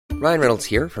Ryan Reynolds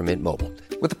here from Mint Mobile.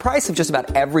 With the price of just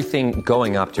about everything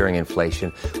going up during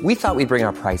inflation, we thought we'd bring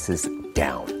our prices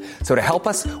down. So to help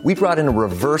us, we brought in a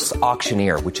reverse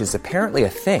auctioneer, which is apparently a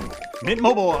thing. Mint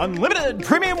Mobile Unlimited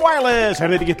Premium Wireless. How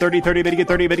to get 30, 30, bit to get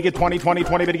 30, bit to get 20, 20,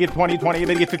 20, bit to get 20, 20,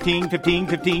 bit to get 15, 15,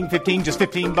 15, 15, just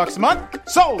 $15 a month?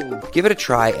 Sold! Give it a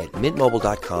try at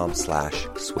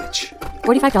mintmobile.com/switch.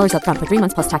 $45 up front for 3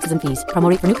 months plus taxes and fees. Promo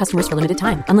rate for new customers for limited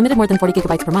time. Unlimited more than 40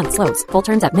 gigabytes per month. Slows full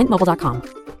terms at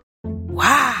mintmobile.com.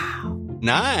 Wow.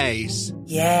 Nice.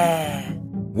 Yeah.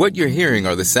 What you're hearing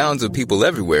are the sounds of people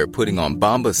everywhere putting on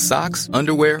Bombas socks,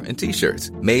 underwear, and T-shirts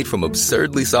made from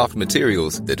absurdly soft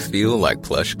materials that feel like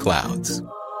plush clouds.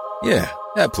 Yeah,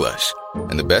 that plush.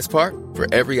 And the best part? For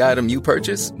every item you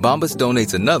purchase, Bombas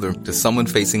donates another to someone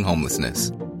facing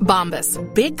homelessness. Bombas.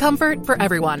 Big comfort for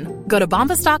everyone. Go to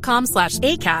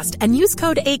bombas.com/ACAST and use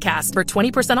code ACAST for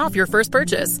 20% off your first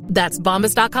purchase. That's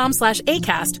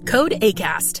bombas.com/ACAST. Code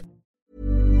ACAST.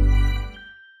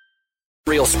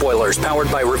 Real spoilers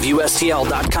powered by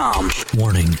ReviewSTL.com.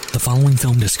 Warning, the following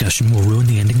film discussion will ruin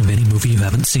the ending of any movie you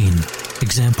haven't seen.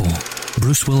 Example,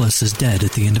 Bruce Willis is dead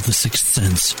at the end of The Sixth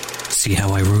Sense. See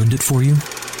how I ruined it for you?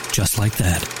 Just like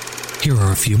that. Here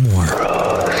are a few more.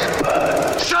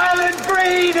 Silent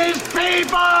breed is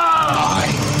people! I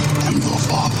am the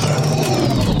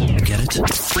father. Get it?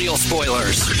 Real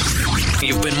spoilers.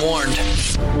 You've been warned.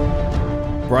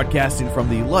 Broadcasting from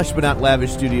the lush but not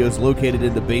lavish studios located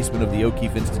in the basement of the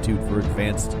O'Keefe Institute for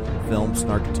Advanced Film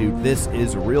Snarkitude, this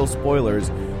is Real Spoilers,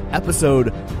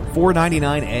 episode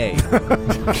 499A.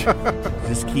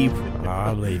 Just keep...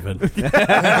 I'm leaving.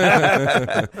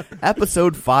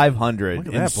 Episode 500. Look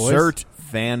at that, Insert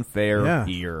fanfare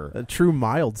here. A true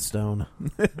milestone.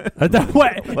 What? If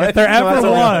there ever was a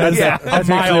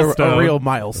milestone. A real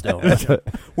milestone.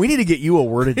 We need to get you a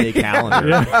word a day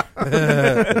calendar.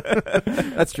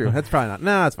 That's true. That's probably not.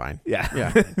 No, that's fine.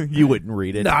 Yeah. You wouldn't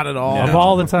read it. Not at all. Of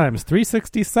all the times,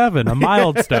 367, a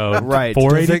milestone. Right.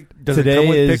 480. Does it come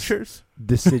with pictures?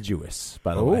 Deciduous,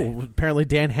 by the way. Apparently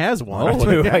Dan has one. I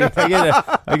don't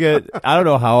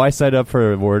know how I signed up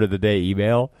for a word of the day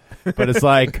email, but it's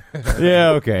like,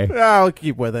 yeah, okay. I'll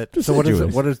keep with it. Deciduous. So what is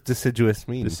it? What does deciduous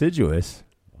mean? Deciduous.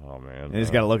 Oh man, You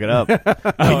just got to look it up.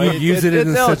 You use it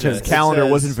in such a calendar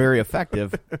wasn't very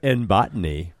effective in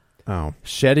botany. Oh,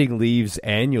 shedding leaves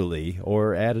annually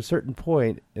or at a certain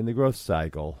point in the growth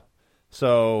cycle.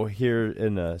 So here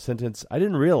in a sentence, I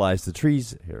didn't realize the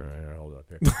trees. Hold up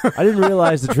here. I didn't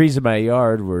realize the trees in my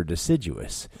yard were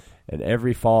deciduous, and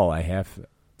every fall I have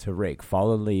to rake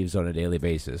fallen leaves on a daily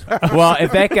basis. Well,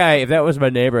 if that was my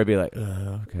neighbor, I'd be like,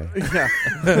 okay, yeah,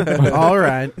 all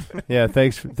right, yeah.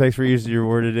 Thanks for using your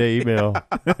word a day email,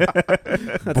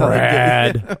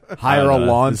 Brad. Hire a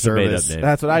lawn service.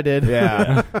 That's what I did.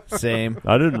 Yeah, same.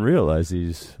 I didn't realize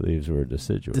these leaves were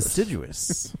deciduous.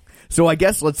 Deciduous. So I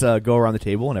guess let's go around the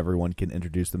table and everyone can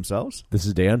introduce themselves. This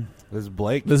is Dan. This is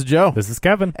Blake. This is Joe. This is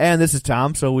Kevin. And this is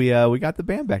Tom. So we got the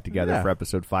band back together for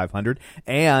episode 500.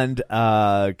 And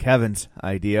Kevin's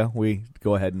idea. We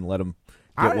go ahead and let him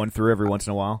get one through every once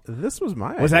in a while. This was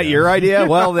my idea. Was that your idea?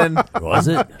 Well, then. Was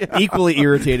it? Equally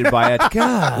irritated by it.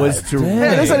 God. Was to.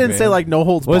 At least I didn't say like no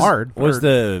holds barred. Was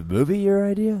the movie your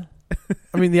idea?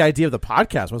 I mean, the idea of the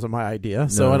podcast wasn't my idea.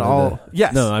 So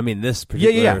yes. No, I mean this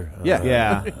particular.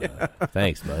 Yeah.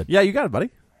 Thanks, bud. Yeah, you got it, buddy.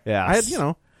 Yeah. I had,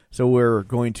 So we're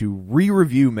going to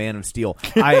re-review Man of Steel.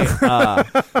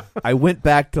 I went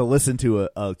back to listen to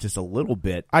just a little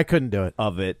bit. I couldn't do it.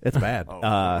 Of it. It's bad.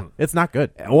 It's not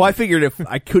good. Well, I figured if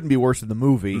I couldn't be worse than the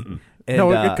movie. And,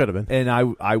 no, it could have been.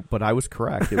 And but I was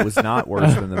correct. It was not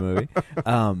worse than the movie.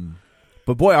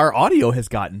 But boy, our audio has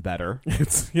gotten better.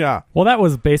 Well, that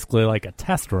was basically like a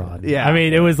test run. Yeah. I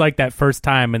mean, it was like that first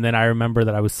time, and then I remember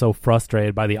that I was so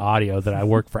frustrated by the audio that I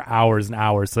worked for hours and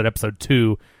hours so that episode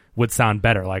 2 would sound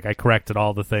better. Like I corrected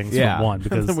all the things from 1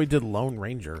 because then we did Lone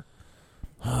Ranger.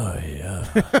 Oh yeah.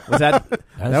 Was that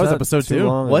was episode 2?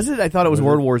 Was it? I thought it was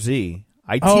World War Z.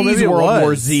 I teased World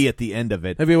War Z at the end of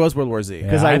it. Maybe it was World War Z.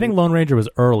 Because I think Lone Ranger was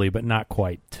early, but not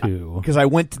quite 2. Because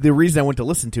the reason I went to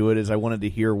listen to it is I wanted to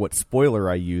hear what spoiler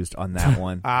I used on that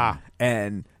one.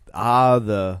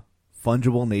 The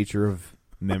fungible nature of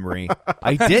memory.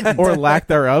 I didn't. Or lack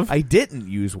thereof. I didn't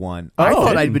use one. I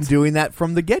thought I'd been doing that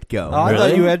from the get-go. I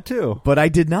thought you had too. But I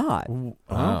did not.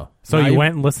 Oh. So you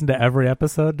went and listened to every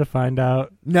episode to find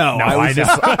out? No, I was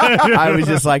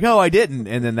just like, I didn't.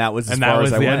 And then that was as far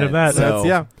as I went. And that was the end of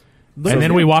that. So, And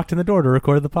then we walked in the door to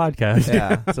record the podcast.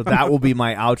 Yeah. So that will be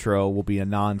my outro. Will be a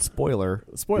non-spoiler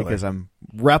because I'm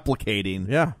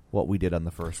replicating what we did on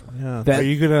the first one. Yeah. Are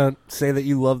you gonna say that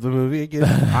you love the movie again?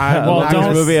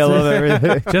 Don't movie. I love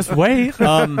everything. Just wait.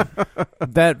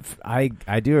 That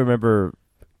I do remember,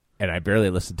 and I barely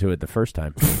listened to it the first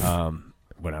time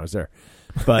when I was there,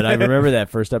 but I remember that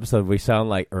first episode. We sound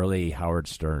like early Howard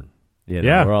Stern. You know,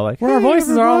 yeah, we're all like, our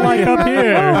voices are all like up here.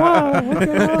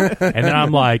 And then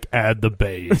I'm like, add the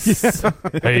bass.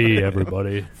 Hey,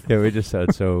 everybody. Yeah, we just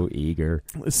sound so eager.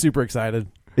 Super excited.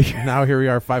 Now here we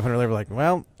are 500 later. We're like,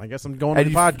 well, I guess I'm going to the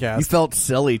podcast. You felt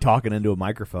silly talking into a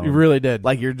microphone. You really did.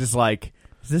 Like you're just like,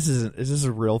 is this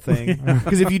a real thing?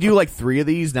 Because if you do like 3 of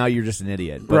these, now you're just an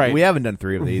idiot. But right. We haven't done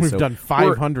 3 of these. We've done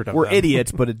 500 of them. We're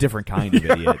idiots, but a different kind of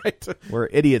idiot. Right. We're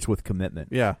idiots with commitment.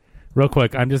 Yeah. Real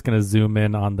quick, I'm just going to zoom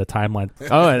in on the timeline.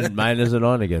 Oh, and mine isn't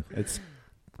on again. It's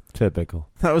typical.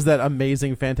 That was that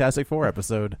amazing Fantastic Four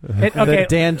episode. Okay,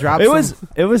 Dan dropped. It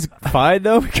was fine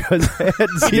though because I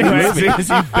hadn't seen it.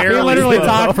 He literally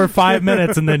talked for 5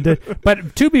 minutes and then did.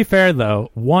 But to be fair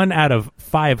though, 1 out of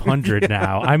 500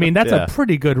 now. I mean, that's a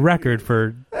pretty good record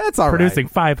for producing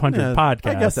 500 podcasts.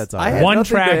 I guess that's all right. 1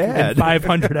 track and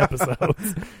 500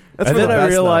 episodes. And then I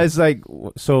realized, like,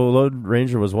 so Lone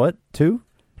Ranger was what? 2?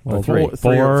 Well, 3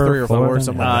 or 4,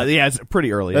 something like that. Yeah, it's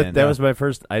pretty early. That was my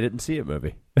first. I didn't see it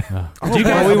movie. Did you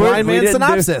guys blind man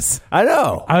synopsis? I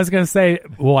know. I was going to say,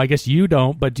 well, I guess you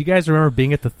don't, but do you guys remember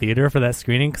being at the theater for that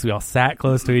screening? Because we all sat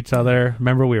close to each other.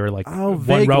 Remember, we were like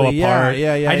one row apart.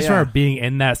 Yeah. I just remember being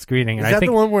in that screening. Is and that I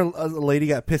think the one where a lady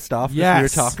got pissed off because we were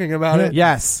talking about it?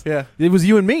 Yes. Yeah. It was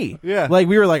you and me. Yeah. Like,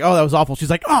 we were like, oh, that was awful. She's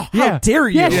like, oh, how dare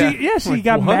you? Yeah, she like,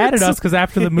 got what? mad at us because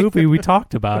after the movie we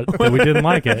talked about that we didn't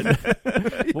like it.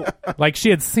 Like, she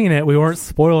had seen it. We weren't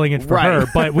spoiling it for her,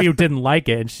 but we didn't like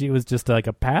it. And she was just like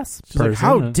a pass person. Like,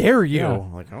 how dare you? Yeah.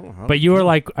 Like, oh, but you were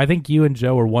like, I think you and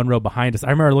Joe were one row behind us. I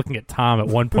remember looking at Tom at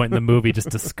one point in the movie, just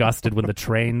disgusted when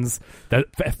the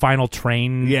final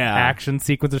train action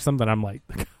sequence or something. I'm like,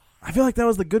 I feel like that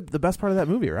was the best part of that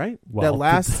movie, right? Well, that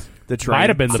last, the train might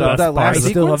have been the best that part. last I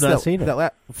still have sequence, not seen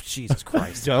it. Jesus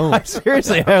Christ! Don't.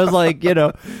 Seriously, I was like,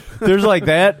 there's like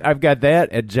that. I've got that,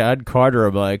 and John Carter.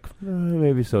 I'm like,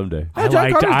 maybe someday. I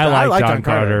like John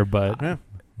Carter, but. Yeah.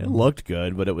 It looked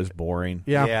good, but it was boring.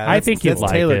 Yeah, I think you'd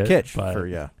like Taylor it, Kitsch but- for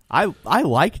you. I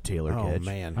like Taylor Kitsch.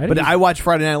 Man. But I watch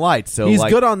Friday Night Lights, so he's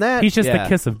like, good on that. He's just the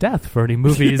kiss of death for any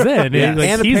movie he's in.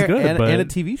 and he's good, but and a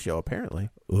TV show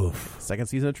apparently. Oof. Second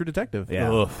season of True Detective.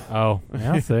 Yeah. Oof. Oh,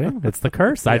 yeah. See, it's the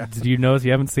curse. Do you know if you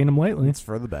haven't seen him lately? It's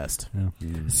for the best. Yeah.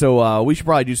 So we should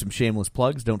probably do some shameless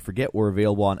plugs. Don't forget, we're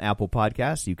available on Apple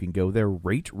Podcasts. You can go there,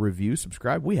 rate, review,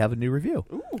 subscribe. We have a new review.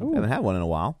 Ooh. Haven't had one in a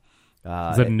while.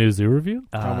 Is that a new zoo review?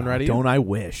 Coming right Don't I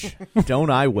wish? Don't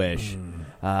I wish?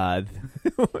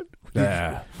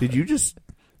 Did you just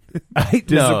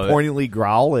disappointingly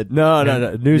growl at No.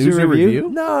 News and review? review?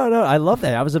 No. I love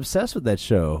that. I was obsessed with that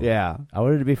show. Yeah. I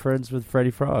wanted to be friends with Freddie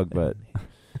Frog, but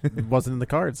It wasn't in the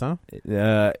cards, huh?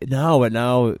 no. But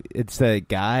now it's the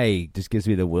guy just gives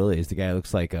me the willies. The guy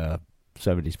looks like a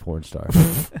 70s porn star.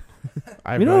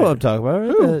 You know what I'm talking about,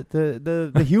 right?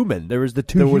 The human. There was the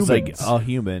two humans. There was like a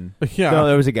human. Yeah. No,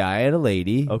 there was a guy and a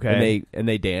lady. Okay. And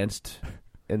they danced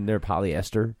in their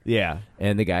polyester. Yeah.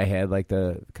 And the guy had like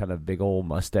the kind of big old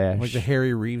mustache. Like the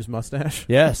Harry Reeves mustache?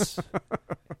 Yes.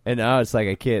 And now it's like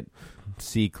I can't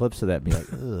see clips of that and be like,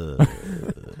 ugh.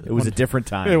 It was a different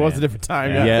time. It was a different time.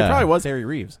 Yeah. It probably was Harry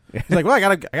Reeves. He's like, well, I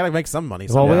gotta make some money.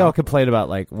 Well, we all complain about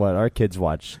like what our kids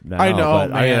watch now. I know, but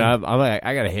man. I'm like,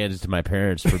 I gotta hand it to my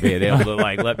parents for being able to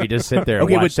like let me just sit there and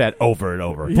watch that over and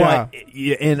over. But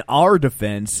in our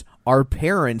defense, our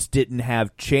parents didn't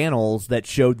have channels that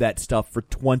showed that stuff for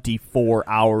 24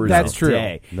 hours That's a true.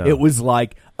 day. No. It was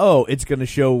like, oh, it's going to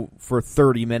show for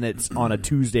 30 minutes on a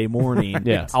Tuesday morning.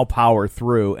 Yeah. I'll power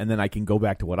through, and then I can go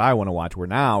back to what I want to watch, where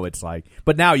now it's like,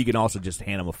 but now you can also just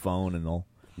hand them a phone, and they'll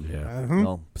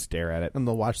stare at it. And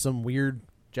they'll watch some weird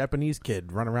Japanese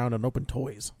kid run around and open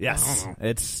toys. Yes.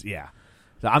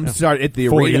 So I'm starting at the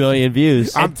 40 arena. million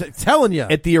views. I'm telling you.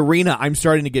 At the arena, I'm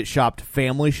starting to get shopped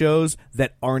family shows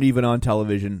that aren't even on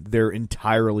television. They're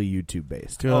entirely YouTube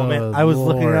based. Oh, man. I was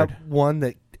looking up one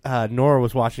that Nora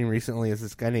was watching recently. Is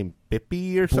this guy named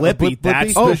Bippy or something? Blippy.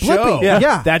 That's Oh, the show. Blippy.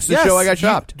 Yeah. That's the show I got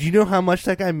shopped. Do you know how much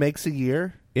that guy makes a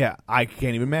year? Yeah, I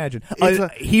can't even imagine.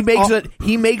 He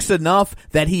makes enough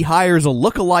that he hires a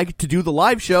lookalike to do the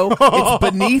live show.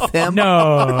 It's beneath him.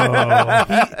 No.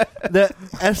 The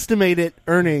estimated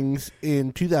earnings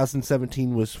in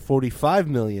 2017 was $45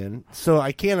 million. So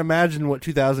I can't imagine what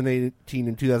 2018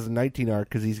 and 2019 are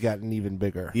because he's gotten even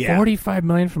bigger. Yeah. $45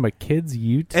 million from a kid's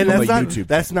YouTube. And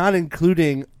that's not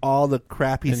including all the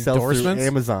crap he sells through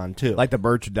Amazon too, like the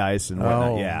merchandise and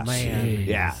whatnot. Oh, yeah, man.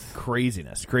 yeah,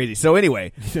 craziness, crazy. So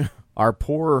anyway. Our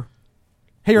poor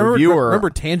reviewer. Remember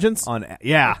Tangents?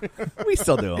 Yeah, we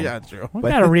still do them. Yeah, true. We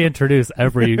got to reintroduce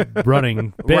every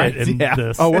running bit in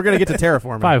this. Oh, we're going to get to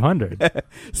Terraforming. 500.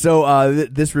 So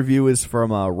this review is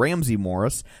from Ramsey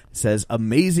Morris. It says,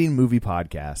 amazing movie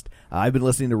podcast. I've been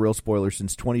listening to Real Spoilers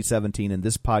since 2017, and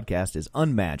this podcast is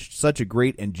unmatched. Such a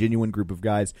great and genuine group of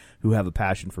guys who have a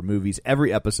passion for movies.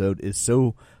 Every episode is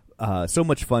so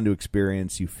much fun to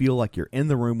experience. You feel like you're in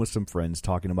the room with some friends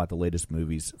talking about the latest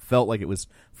movies. Felt like it was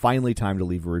finally time to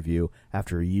leave a review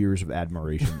after years of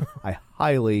admiration. I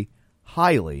highly,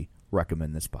 highly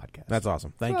recommend this podcast. That's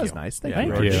awesome. Thank you. That's nice. Thank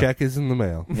you. Our check is in the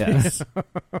mail. Yes.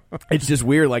 It's just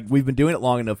weird. Like, we've been doing it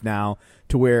long enough now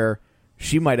to where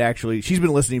she's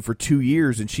been listening for 2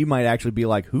 years, and she might actually be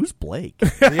like, who's Blake?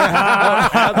 Yeah,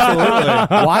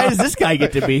 absolutely. Why does this guy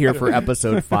get to be here for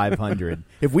episode 500?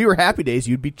 If we were Happy Days,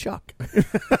 you'd be Chuck. Is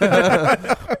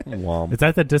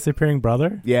that the disappearing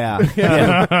brother? Yeah.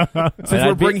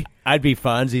 Since I'd be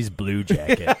Fonzie's Blue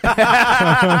Jacket.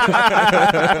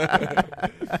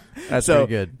 That's pretty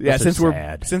good. Yeah,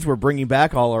 since we're bringing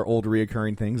back all our old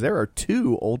reoccurring things, there are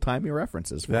 2 old-timey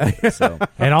references. So.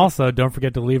 And also, don't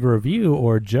forget to leave a review,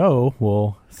 or Joe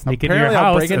will sneak into your house,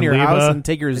 I'll break into your house and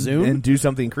take your Zune and do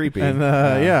something creepy. And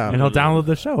and he'll download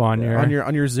the show on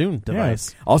your Zune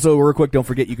device. Yeah. Also, real quick, don't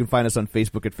forget you can find us on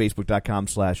Facebook at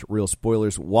facebook.com/Real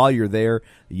Spoilers. While you're there,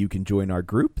 you can join our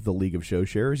group, the League of Show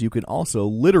Sharers. You can also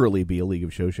literally be a League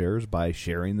of Show Sharers by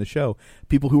sharing the show.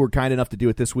 People who were kind enough to do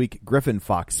it this week: Griffin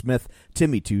Fox Smith,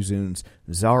 Timmy Two Zunes,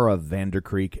 Zara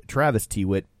Vandercreek, Travis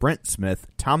Tewitt, Brent Smith,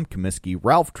 Tom Comiskey,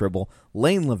 Ralph Tribble,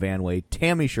 Lane Levanway,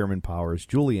 Tammy Sherman Powers,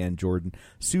 Julianne Jordan,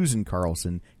 Susan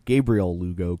Carlson, Gabriel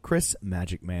Lugo, Chris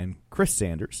Magic Man, Chris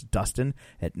Sanders, Dustin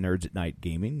at Nerds at Night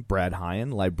Gaming, Brad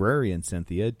Hyan, Librarian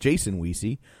Cynthia, Jason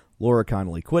Weesey, Laura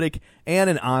Connolly Quiddick, and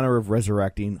in honor of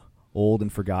resurrecting old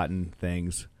and forgotten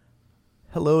things,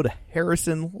 hello to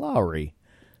Harrison Lowry.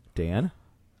 Dan?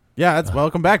 Yeah,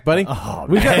 welcome back, buddy.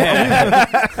 We've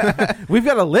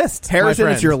got a list. Harrison,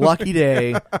 it's your lucky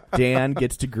day. Dan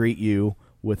gets to greet you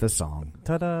with a song.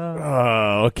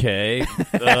 Ta-da. Okay.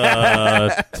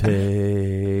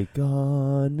 Take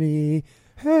on me,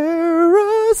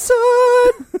 Harrison.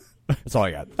 That's all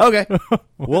I got. Okay.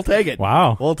 We'll take it.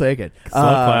 Wow. We'll take it. Slow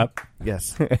clap.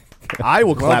 Yes. I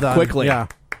will clap quickly. Yeah.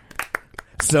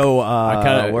 So,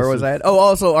 where was I at? Oh,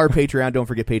 also our Patreon. Don't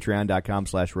forget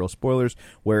patreon.com/Real Spoilers,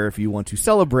 where if you want to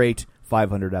celebrate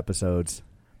 500 episodes,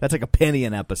 that's like a penny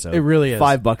an episode. It really is.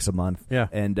 $5 a month. Yeah.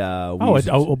 And, a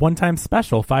one-time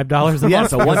special, $5 a month.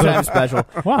 Yes, a one-time special.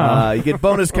 Wow. You get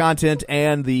bonus content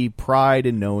and the pride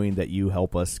in knowing that you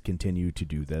help us continue to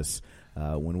do this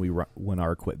when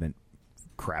our equipment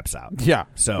craps out. Yeah.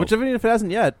 So, which even if it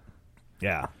hasn't yet.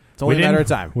 Yeah. It's only a matter of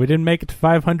time. We didn't make it to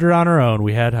 500 on our own.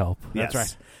 We had help. Yes. That's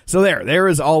right. So there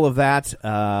is all of that.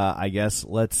 I guess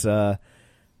let's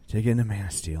dig into Man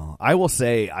of Steel. I will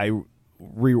say I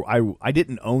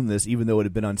didn't own this, even though it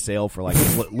had been on sale for like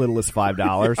as little as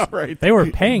 $5. Right. They were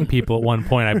paying people at one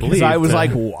point, I believe. Because I was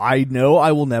like, I know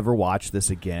I will never watch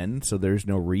this again, so there's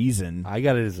no reason. I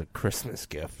got it as a Christmas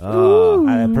gift.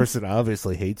 That person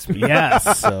obviously hates me.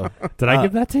 Yes. So did I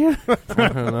give that to you? I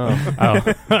don't know.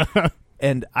 Oh.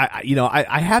 And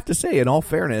I have to say, in all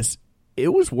fairness, it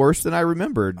was worse than I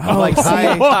remembered.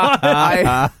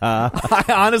 I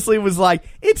honestly was like,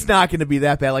 it's not going to be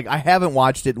that bad. Like, I haven't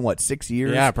watched it in 6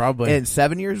 years? Yeah, probably. In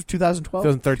 7 years,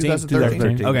 2012,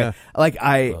 2013. Okay, Yeah. Like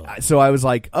so I was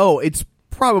like, oh, it's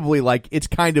probably like it's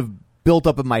kind of built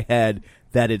up in my head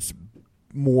that it's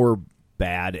more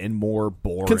bad and more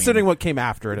boring, considering what came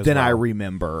after it than I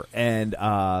remember. And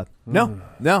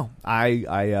no,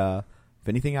 if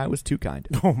anything, I was too kind.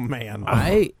 Oh man,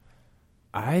 I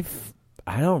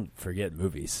don't forget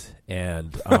movies,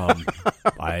 and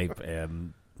I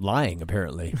am lying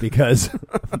apparently because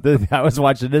I was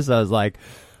watching this. I was like,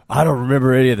 I don't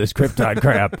remember any of this Krypton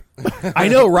crap. I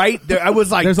know, right? I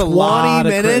was like, there's 20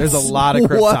 minutes. There's a lot of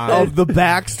Krypton of the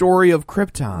backstory of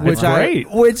Krypton,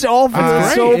 which all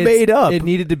feels so made up. It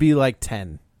needed to be like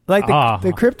 10. Like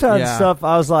the Krypton stuff.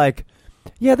 I was like,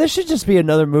 yeah, this should just be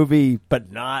another movie,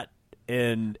 but not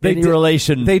in any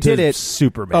relation they did to it.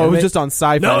 Superman. Oh, it was just on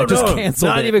Sci-Fi. No, just canceled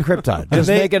not it. even Krypton. Just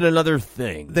make it another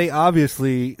thing. They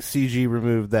obviously CG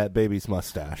removed that baby's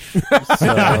mustache.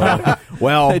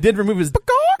 Well, they did remove his.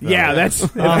 Yeah, that's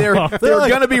they're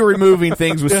going to be removing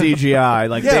things with CGI.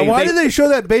 Like, why did they show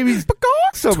that baby's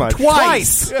so much?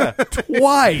 Twice. Yeah.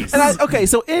 Twice. And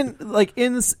so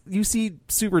you see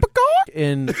Super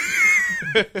in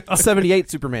 78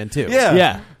 Superman too.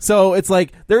 Yeah. So it's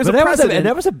like there's a precedent. And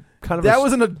that was a kind of that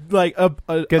wasn't a like a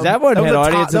because that one had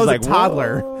audiences that was like a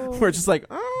toddler whoa. where it's just like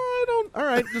I don't. All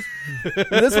right, just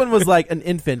this one was like an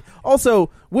infant. Also,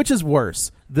 which is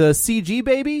worse, the CG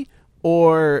baby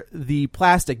or the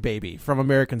plastic baby from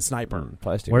American Sniper?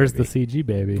 Plastic. Where's baby. the CG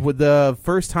baby? With the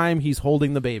first time he's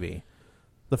holding the baby,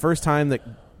 the first time that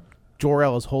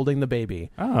Jor-El is holding the baby.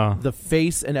 Oh. The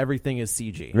face and everything is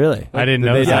CG. Really? I didn't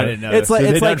know that. I didn't know. It's like So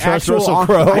it's they like don't trust actual. Russell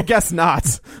Crowe? I guess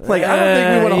not. Like I don't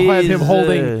think we want to have him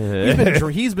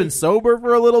holding. He's been sober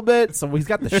for a little bit, so he's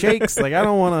got the shakes. Like I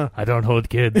don't want I don't hold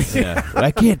kids. Yeah. I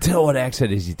can't tell what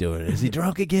accent is he doing. Is he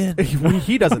drunk again? to.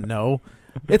 He doesn't know.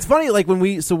 It's funny. Like when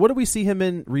we. So what did we see him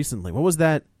in recently? What was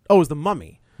that? Oh, it was The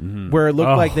Mummy. Mm-hmm. Where it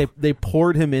looked like they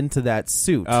poured him into that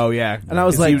suit. Oh yeah, and I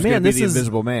was like, man, this is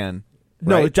Invisible Man.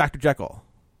 No, right? Dr. Jekyll.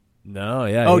 No,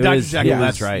 yeah. Oh, he Dr. was- Jekyll. he was-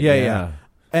 That's right. Yeah.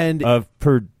 And of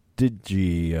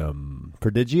Prodigium.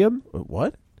 Prodigium?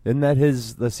 What? Isn't that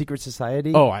the secret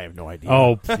society? Oh, I have no idea.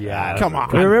 Oh, yeah. Come on.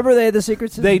 Remember they had the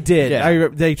secret society? They did. Yeah.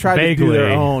 They tried to do their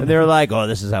Vaguely. own. And they were like, oh,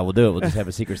 this is how we'll do it. We'll just have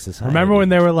a secret society. Remember when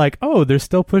they were like, "Oh, they're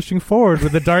still pushing forward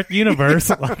with the Dark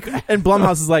Universe"? Like, And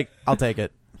Blumhouse is like, I'll take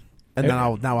it, and then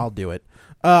I'll do it.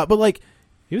 But like,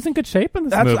 he was in good shape in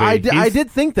this that's, movie. I did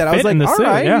think that. I was fit in like, the all suit,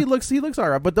 right, yeah. he looks all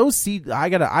right. But those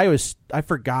I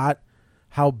forgot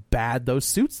how bad those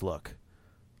suits look.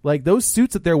 Like those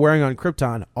suits that they're wearing on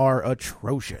Krypton are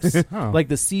atrocious. Oh. Like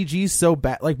the CG's so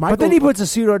bad. Like Michael, But then he puts a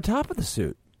suit on top of the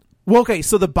suit. well, okay,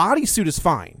 so the bodysuit is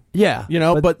fine. Yeah. You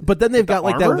know, but then they've got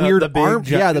like armor? that weird The big arm.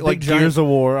 gi- the like big giant Gears of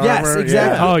War Yes, armor,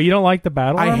 exactly. Oh, you don't like the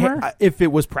battle armor? If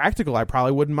it was practical, I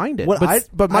probably wouldn't mind it. What but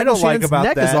I Michael don't like Shannon's about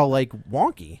neck is that- all like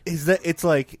wonky. Is that it's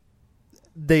like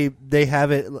they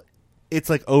have it. It's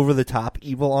like over the top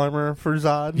evil armor for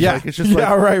Zod. Yeah. like, it's just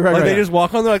Yeah, like, right. Like they just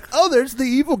walk on. They're like, oh, there's the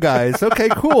evil guys. Okay,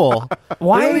 cool.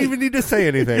 Why- They don't even need to say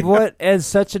anything. What, as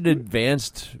such an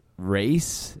advanced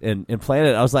race and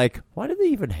planet, I was like, why do they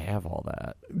even have all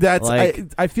that? That's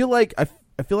Like- I feel like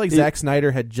Zack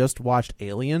Snyder had just watched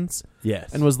Aliens.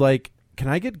 Yes. And was like, can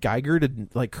I get Geiger to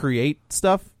like create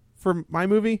stuff for my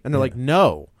movie? And they're like,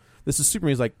 no, this is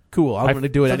Superman. He's like, cool, I'm going to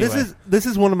do it So anyway. This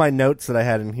is one of my notes that I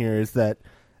had in here is that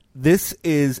this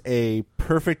is a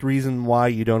perfect reason why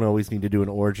you don't always need to do an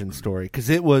origin story because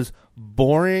it was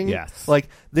boring. Yes. Like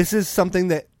this is something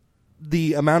that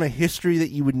the amount of history that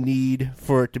you would need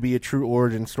for it to be a true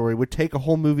origin story would take a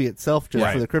whole movie itself just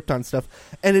Right. for the Krypton stuff,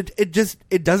 and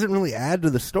it doesn't really add to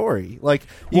the story. Like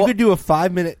you could do a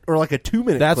 5-minute or like a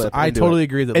 2-minute. That's clip I into totally it.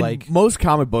 agree that And like most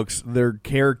comic books, their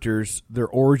characters, their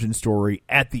origin story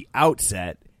at the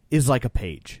outset is like a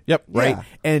page. Yep. Right? Yeah.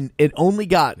 And it only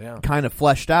got Yeah. kind of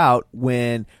fleshed out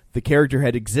when the character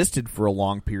had existed for a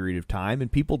long period of time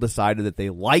and people decided that they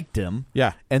liked him.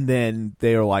 Yeah. And then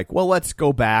they were like, well, let's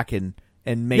go back and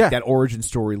make Yeah. that origin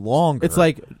story longer. it's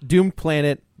like doomed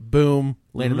planet, boom,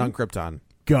 landed on Krypton.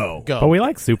 go. But we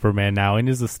like Superman now and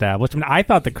he's established. I mean, I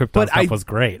thought the Krypton But stuff was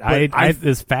great.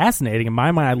 It's fascinating in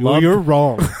my mind. I love. You're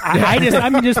wrong. I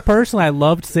mean, just personally, I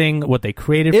loved seeing what they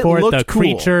created It for it. looked The cool.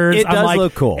 creatures. It I'm does like,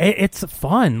 look cool. It's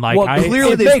fun. Like, Well,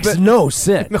 clearly it they makes spent- no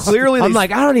sense. Clearly I'm they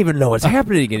like, I don't even know what's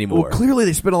happening anymore. Well, clearly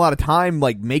they spent a lot of time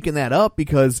like making that up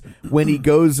because when he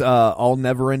goes all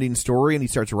never-ending story and he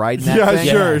starts riding that Yeah,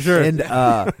 thing, sure.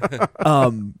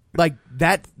 and like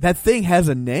that thing has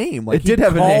a name. Like It did he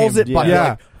have a calls name. it by Yeah.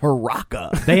 like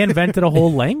Haraka. They invented a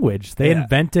whole language. They Yeah.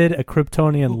 invented a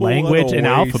Kryptonian What a language and waste.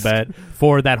 alphabet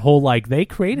for that whole they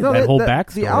created that whole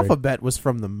backstory. The alphabet was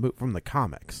from the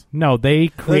comics. No, they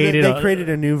created They created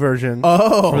a new version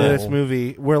Oh. for this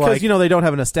movie where Because like they don't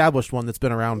have an established one that's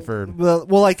been around for. well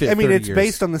like I mean 30 it's years.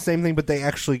 based on the same thing, but they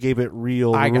actually gave it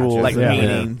real I gotcha. rules. Like and-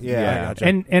 meaning. Yeah. I gotcha.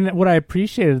 And what I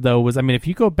appreciated though was, I mean, if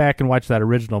you go back and watch that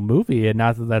original movie, and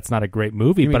not that that's not a great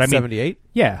movie, You mean but I mean, 78?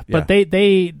 yeah, Yeah. but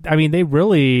they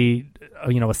really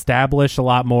establish a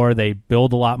lot more. They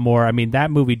build a lot more. I mean,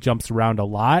 that movie jumps around a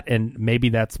lot, and maybe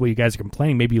that's what you guys are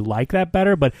complaining. Maybe you like that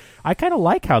better, but I kind of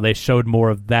like how they showed more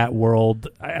of that world.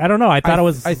 I don't know. I thought it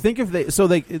was. I think if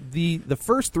the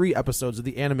first 3 episodes of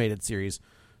the animated series,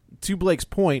 to Blake's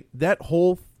point, that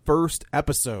whole first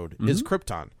episode is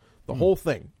Krypton. The whole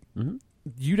thing. Mm-hmm.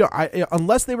 You don't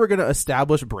unless they were going to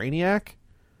establish Brainiac.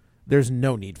 There's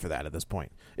no need for that at this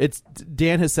point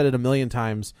Dan has said it a million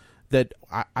times that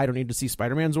I don't need to see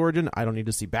Spider-Man's origin. I don't need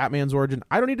to see Batman's origin.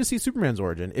 I don't need to see Superman's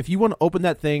origin. If you want to open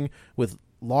that thing with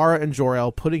Lara and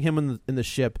Jor-El, putting him in the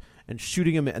ship and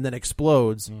shooting him and then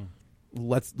explodes,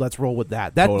 let's roll with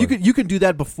that. That Totally. you can do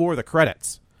that before the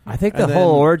credits. I think the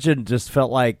whole origin just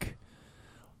felt like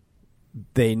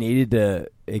they needed to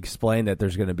explain that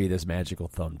there's going to be this magical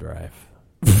thumb drive.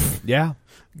 Yeah.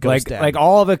 Like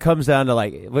all of it comes down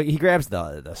to he grabs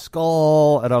the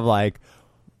skull, and I'm like,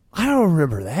 I don't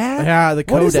remember that. Yeah, the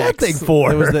codex. What is that thing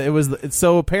for?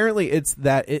 So apparently it's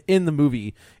that in the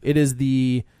movie it is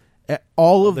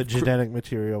all of the genetic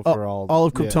material for all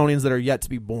of Kryptonians that are yet to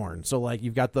be born. So like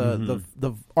you've got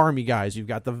the army guys, you've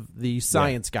got the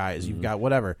science guys, you've got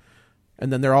whatever.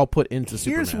 And then they're all put into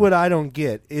Here's Superman. what I don't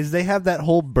get is they have that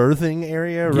whole birthing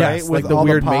area, right? Yes, with like the all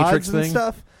weird the pods Matrix and thing.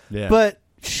 stuff. Yeah. But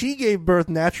she gave birth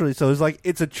naturally, so it's like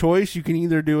it's a choice. You can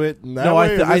either do it that No,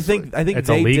 way or I this way. think It's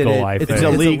they illegal, did it. I It's think.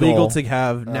 illegal to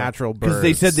have natural births because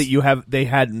they said that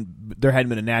there hadn't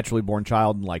been a naturally born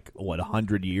child in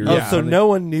 100 years. Oh, so no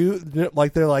one knew.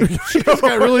 Like they're like she just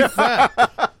got really fat.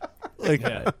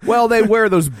 Well, they wear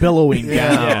those billowing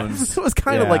Yeah. gowns. it was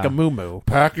kind of like a moo-moo.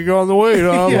 Packing on the way,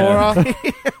 huh, Laura?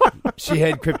 She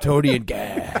had Kryptonian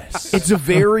gas. It's a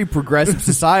very progressive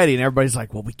society, and everybody's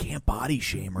like, "Well, we can't body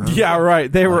shame her." Yeah,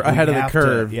 right. They were Like, we ahead of the have to-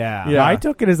 curve. yeah. Yeah, I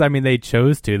took it as they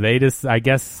chose to. They just I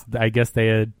guess they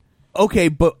had. Okay,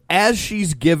 but as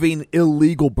she's giving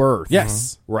illegal birth,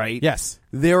 Yes. right? Yes.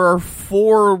 There are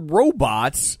 4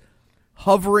 robots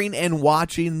hovering and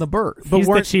watching the birth. He's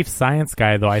the chief science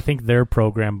guy, though. I think they're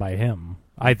programmed by him.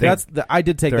 I think I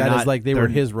did take They're that not- as like they were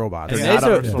his robots.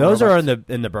 Those are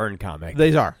in the Byrne comic.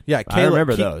 They are. Yeah, I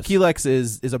remember those. Kelex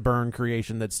is a Byrne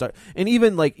creation that started, and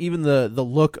even the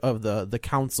look of the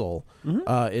council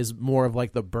is more of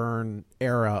like the Byrne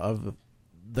era of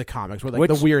the comics, with like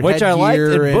the weird which I liked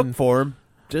headgear in and book form.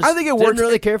 Just I think it didn't works.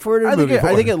 really care for it in I think movie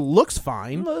I think it form. looks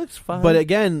fine. But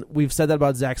again, we've said that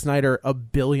about Zack Snyder a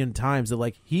billion times. That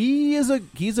like he's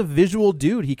a visual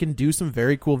dude. He can do some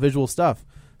very cool visual stuff.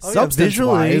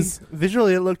 Substance-wise,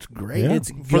 visually, it looked great. It's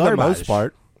for the garbage. most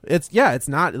part. It's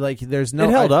not like there's no.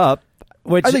 It held up.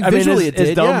 Which I think mean, visually it's it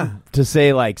did, dumb yeah. to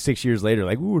say like 6 years later,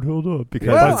 like, ooh, it held up because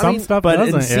Well, but some stuff but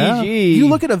in doesn't. yeah. CG, You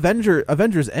look at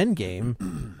Avengers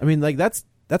Endgame. I mean, like that's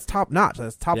top notch.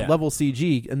 That's top Yeah. level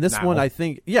CG. And this Now. one, I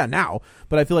think, now.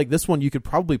 But I feel like this one you could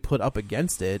probably put up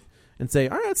against it and say,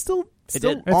 all right, it's still It's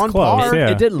on close, par. yeah.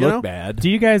 it didn't You look know? bad. Do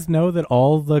you guys know that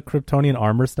all the Kryptonian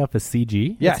armor stuff is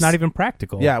CG? Yes. It's not even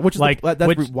practical. Yeah, which is like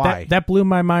that's why. that blew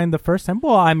my mind the first time.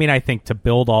 Well, I mean, I think to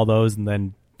build all those and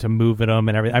then to move at them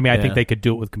and everything. I mean, I think Yeah. they could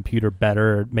do it with computer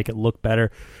better, or make it look better.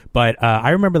 But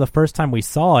I remember the first time we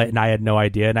saw it, and I had no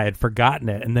idea, and I had forgotten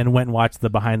it, and then went and watched the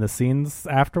behind the scenes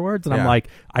afterwards, and I'm Yeah. like,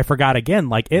 I forgot again.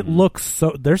 Like it looks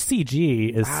so. Their CG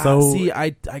is so. See,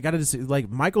 I gotta just like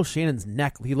Michael Shannon's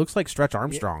neck. He looks like Stretch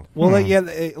Armstrong. Well,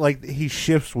 like he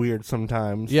shifts weird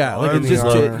sometimes. Yeah, like in it's the just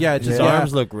armor. His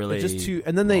arms look really it's just too.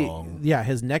 And then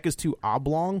his neck is too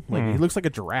oblong. Like he looks like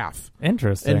a giraffe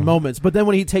Interesting. in moments. But then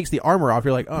when he takes the armor off,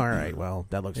 you're like, oh, all right, well,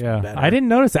 that looks Yeah, better. I didn't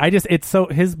notice it. It's so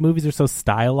his movies are so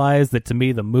stylized that to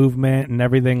me the movement and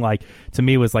everything like to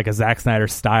me was like a Zack Snyder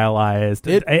stylized.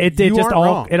 You Just aren't all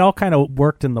wrong. it all kind of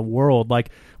worked in the world. Like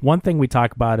one thing we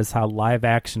talk about is how live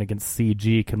action against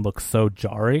CG can look so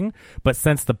jarring, but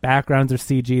since the backgrounds are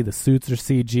CG, the suits are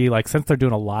CG, like since they're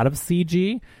doing a lot of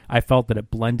CG, I felt that it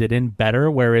blended in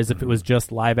better. Whereas if it was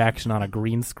just live action on a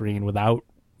green screen without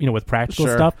with practical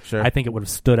Sure, stuff, sure. I think it would have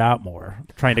stood out more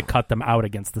trying to cut them out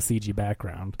against the CG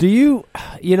background. Do you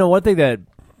one thing that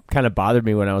kind of bothered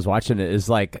me when I was watching it is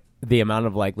like the amount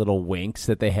of like little winks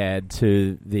that they had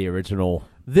to the original.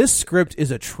 This script is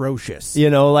atrocious.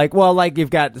 Like you've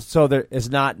got it's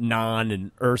not Non and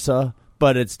Ursa,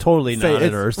 but it's totally Non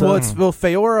and Ursa. Well,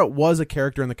 Feora was a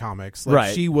character in the comics. Like,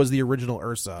 Right. She was the original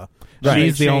Ursa.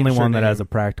 She's the only changed her one that name. has a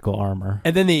practical armor.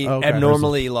 And then the Okay.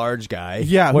 abnormally large guy,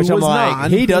 Yeah, which who I'm was like, Non.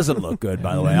 he doesn't look good.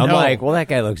 By the way, I'm No. like, well, that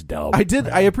guy looks dumb.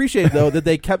 I appreciate though that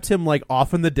they kept him like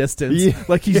off in the distance, Yeah.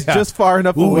 like he's Yeah. just far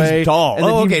enough Ooh, he's away. tall. and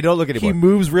then Oh, he- okay, don't look anymore. He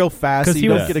moves real fast, so 'Cause you he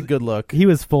don't was- get a good look. He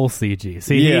was full CG.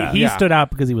 See, Yeah. he Yeah. stood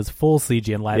out because he was full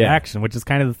CG in live Yeah. action, which is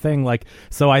kind of the thing. Like,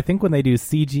 so I think when they do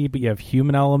CG, but you have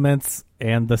human elements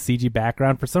and the CG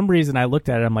background, for some reason I looked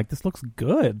at it, I'm like, this looks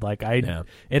good. Like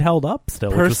it held up still.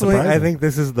 which was Personally, I surprising. think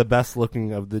this is the best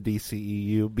looking of the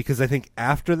DCEU because I think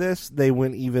after this they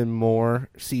went even more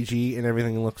CG and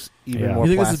everything looks even Yeah. more.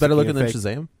 You think this is better plasticky looking than and fake.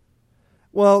 Shazam?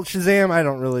 Well, Shazam, I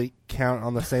don't really count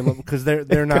on the same level because they're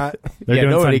not. they're Yeah, doing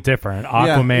nobody- something different.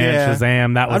 Aquaman, Yeah.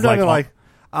 Shazam, that was I'm talking like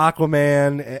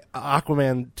Aquaman.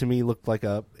 Aquaman to me looked like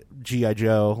a G.I.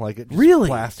 Joe. Like it just Really?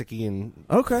 plasticky and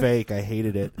Okay. fake. I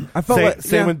hated it. I felt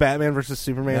same with Batman versus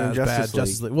Superman Yeah, and it was Justice bad. League.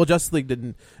 Justice League. Well, Justice League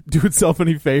didn't do itself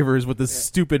any favors with this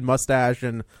stupid mustache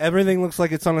and everything looks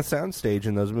like it's on a soundstage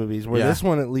in those movies. Where Yeah. this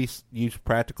one at least used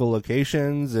practical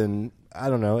locations, and I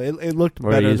don't know, it looked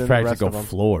Or better use than the rest practical of them.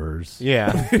 floors.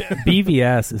 Yeah.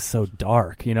 BVS is so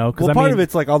dark, you know. 'cause Well, I part mean, of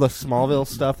it's like all the Smallville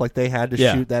stuff. Like they had to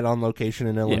Yeah. shoot that on location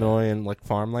in Illinois and like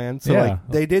farmland. So Yeah. like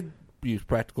they did use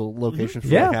practical locations for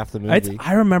yeah, like half the movie.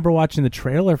 I remember watching the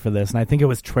trailer for this, and I think it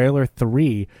was trailer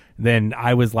 3. Then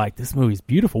I was like, "This movie's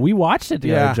beautiful." We watched it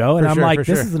together, Yeah, Joe, and for I'm sure, like, for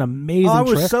 "This sure. is an amazing." Oh, I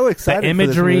was so excited The for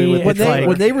this imagery. movie with the it's trailer. like,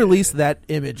 when they released that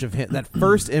image of him, that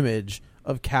first image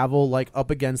of Cavill like up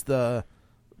against the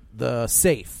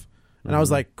safe, and I was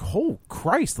like, "Oh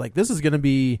Christ! Like this is gonna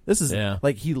be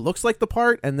like he looks like the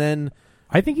part." And then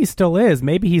I think he still is.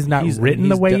 Maybe he's not written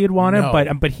the way you'd want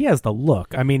him, but he has the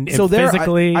look. I mean, so there,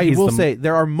 physically, I he's will the- say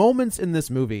there are moments in this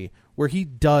movie where he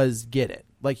does get it.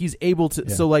 Like he's able to.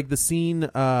 Yeah. So like the scene.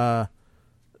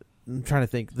 I'm trying to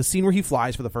think. The scene where he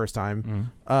flies for the first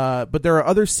time. But there are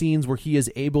other scenes where he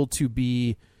is able to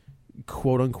be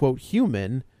quote unquote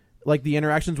human. Like the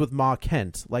interactions with Ma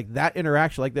Kent, like that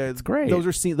interaction, like it's great.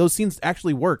 Those scenes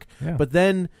actually work. Yeah. But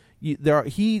then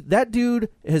that dude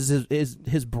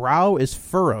his brow is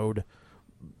furrowed.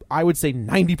 I would say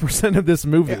 90% of this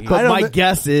movie. But my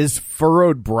guess is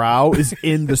furrowed brow is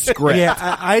in the script. Yeah,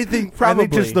 I think Probably.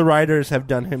 just the writers have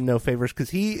done him no favors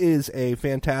because he is a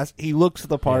fantastic. He looks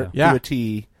the part Yeah. to a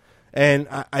T, and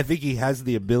I think he has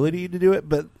the ability to do it.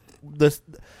 But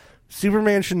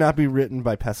Superman should not be written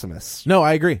by pessimists. No,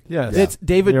 I agree. Yes. It's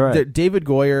David. You're right. David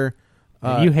Goyer.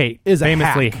 you hate is a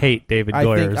famously hack. hate David I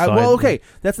Goyer. think. so Well, I- okay,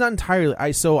 that's not entirely.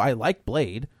 I like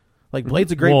Blade. Like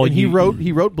Blade's a great. Well, and he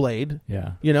wrote Blade.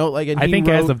 Yeah, you know, like and I he think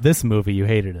wrote, as of this movie, you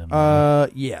hated him.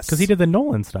 Yes, because he did the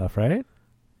Nolan stuff, right?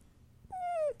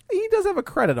 He does have a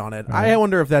credit on it. I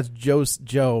wonder if that's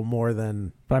Joe more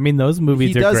than. But I mean, those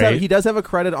movies are great. He does have a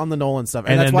credit on the Nolan stuff,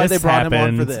 and, and that's then why this they brought him on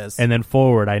for happens, this. And then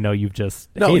forward, I know you've just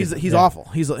No, hated he's him. Yeah. awful.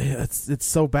 It's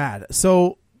so bad.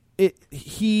 So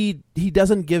he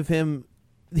doesn't give him.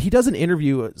 He does an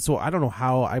interview. So I don't know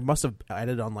how. I must have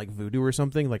edited on like Vudu or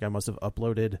something. Like I must have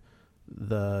uploaded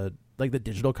the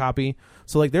digital copy.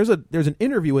 So like there's an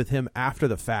interview with him after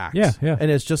the fact. Yeah. And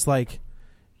it's just like,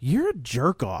 you're a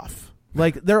jerk off.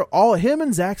 Like they're all him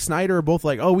and Zack Snyder are both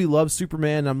like, oh, we love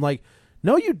Superman. And I'm like,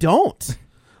 no, you don't.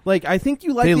 Like I think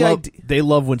you like they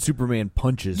love when Superman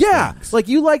punches. Yeah, things. like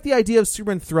you like the idea of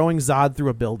Superman throwing Zod through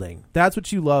a building. That's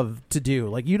what you love to do.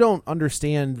 Like you don't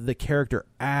understand the character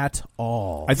at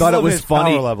all. I thought it was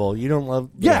funny. Power level. You don't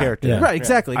love the Yeah, character. yeah. Right,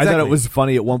 exactly. I thought it was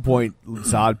funny at one point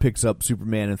Zod picks up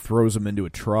Superman and throws him into a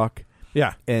truck.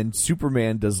 Yeah. And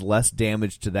Superman does less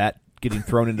damage to that getting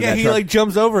thrown into that he truck like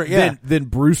jumps over it. Yeah. than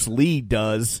Bruce Lee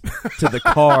does to the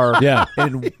car Yeah.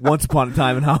 in Once Upon a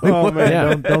Time in Hollywood. Oh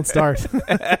man, don't start.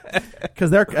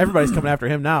 Because everybody's coming after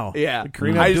him now. Yeah.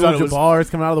 Kareem I just thought it was- Abdul-Jabbar is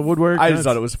coming out of the woodwork. I just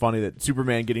thought it was funny that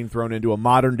Superman getting thrown into a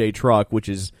modern day truck, which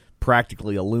is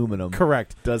practically aluminum.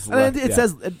 correct. Does and it yeah.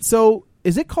 says so?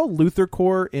 Is it called Luthor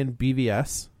Core in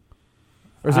BVS,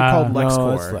 or is it called LexCorp?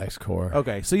 No, it's LexCorp.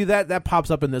 Okay, so that pops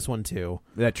up in this one too.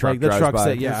 That truck like, the drives truck by.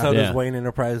 said, yeah, So Yeah. does Wayne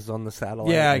Enterprises on the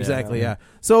satellite. yeah, exactly, yeah.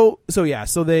 So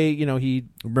they, he.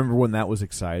 Remember when that was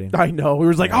exciting? I know. We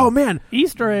was like, oh man,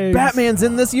 Easter eggs. Batman's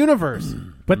in this universe.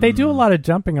 But they do a lot of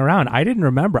jumping around. I didn't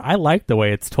remember. I like the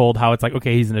way it's told, how it's like,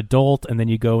 okay, he's an adult, and then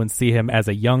you go and see him as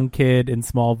a young kid in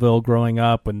Smallville growing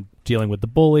up and dealing with the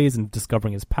bullies and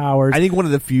discovering his powers. I think one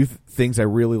of the few things I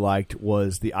really liked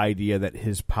was the idea that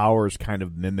his powers kind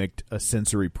of mimicked a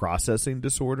sensory processing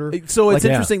disorder. So it's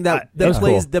Like, interesting that that's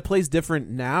plays cool. that plays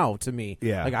different now to me.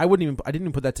 Yeah. Like I didn't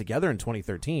even put that together in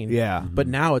 2013. Yeah. But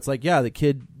now it's like, yeah, the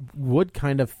kid would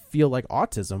kind of feel like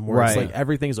autism, where it's Right. like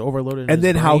everything's overloaded. In And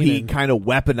his then how brain he and- kind of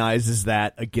weaponizes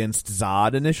that against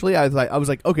Zod initially. I was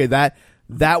like, okay, that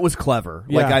was clever.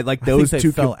 Yeah. Like I like I those think they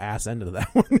two fell ass into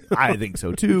that one. I think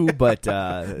so too, but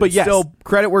yes. still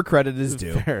credit where credit is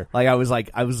due. Fair. Like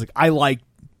I like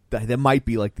that might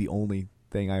be like the only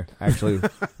thing I actually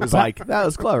was like, that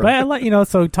was clever. But I let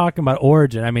so talking about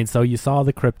origin, I mean, so you saw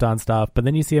the Krypton stuff, but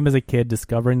then you see him as a kid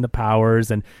discovering the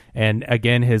powers, and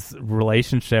again, his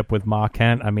relationship with Ma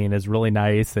Kent, I mean, is really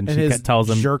nice, and she his tells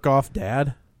him, jerk off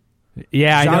dad.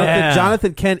 yeah, I know.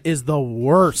 Jonathan Kent is the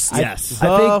worst. Yes.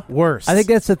 the worst. I think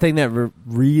that's the thing that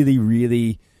really,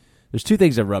 really. There's two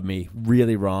things that rub me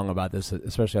really wrong about this,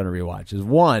 especially on a rewatch. Is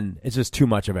one, it's just too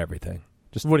much of everything.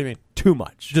 Just What do you mean? Too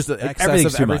much. Just the Like, excess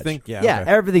everything's of too much. everything? Yeah, Yeah,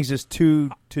 okay. everything's just too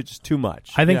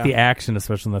much. I think Yeah. the action,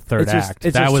 especially in the third It's just- act,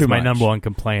 it's that just was too my much. number one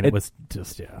complaint. It was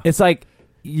just It's like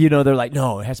they're like,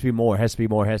 no, it has to be more, it has to be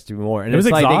more, it has to be more. And It was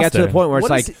it's like they got to the exhausting. point where it's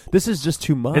What is like, this is just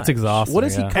too much. It's exhausting. What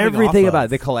is he yeah. coming Everything off about it. of?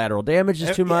 The collateral damage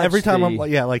is too much. Every time the- I'm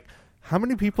like, how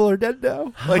many people are dead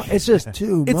now? Like, it's just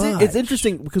too much. It's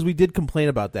interesting because we did complain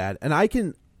about that, and I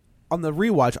can, on the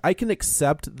rewatch, I can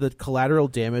accept the collateral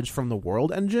damage from the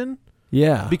World Engine.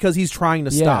 Yeah, because he's trying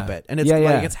to stop it, and it's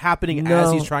like it's happening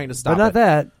as he's trying to stop it. But not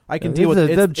that. I can deal with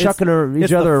it. them chucking each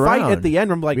it's other the around fight at the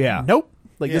end. I'm like, nope,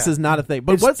 this is not a thing.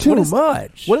 But It's too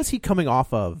much. What is he coming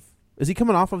off of? Is he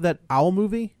coming off of that Owl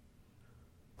movie,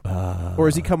 or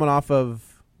is he coming off of?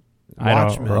 I don't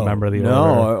Watchmen? remember the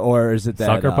No, order. or is it that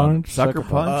Sucker Punch? Sucker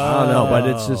Punch? I don't know,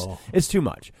 but it's too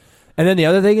much. And then the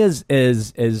other thing is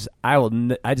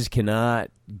I just cannot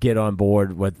get on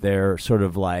board with their sort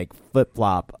of like flip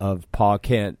flop of Pa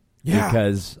Kent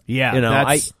because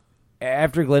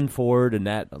after Glenn Ford and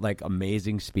that like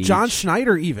amazing speech, John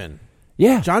Schneider even.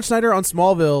 Yeah, John Schneider on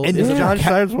Smallville. And John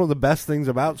Schneider's one of the best things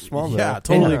about Smallville. Yeah,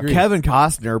 totally And agree. Kevin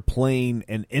Costner playing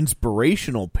an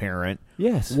inspirational parent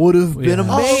yes, would have been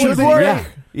amazing. should work.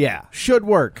 Yeah. Should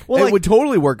work. Well, it would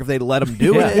totally work if they let him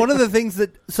do it. One of the things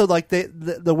that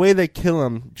the way they kill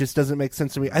him just doesn't make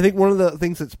sense to me. I think one of the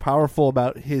things that's powerful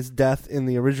about his death in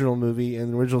the original movie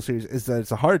and the original series is that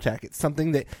it's a heart attack. It's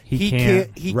something that he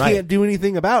can't do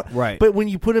anything about. Right. But when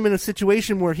you put him in a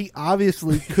situation where he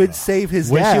obviously could save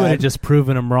his Wish dad, you would have just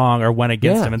proven him wrong or went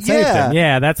against him and saved him.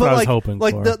 Yeah, that's But what I was hoping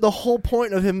like for. the whole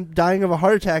point of him dying of a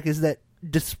heart attack is that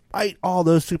despite all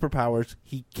those superpowers,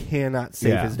 he cannot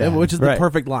save his dad. Which is the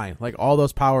perfect line. Like all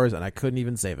those powers, and I couldn't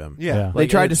even save him. Yeah. They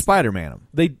tried to Spider-Man him.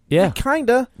 They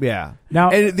kinda. Yeah. Now-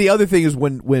 and the other thing is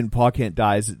when Pa Kent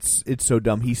dies, it's so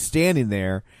dumb. He's standing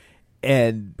there,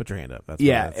 and put your hand up. That's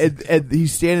and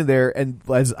he's standing there, and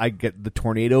as I get the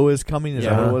tornado is coming. Is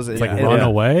that what it was? It's like and, run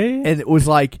away. and it was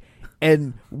like,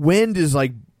 and wind is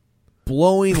like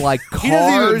blowing like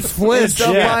cars and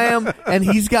stuff by him, and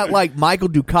he's got like Michael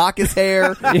Dukakis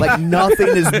hair, like nothing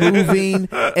is moving,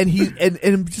 and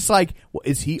I'm just like, well,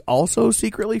 is he also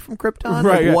secretly from Krypton?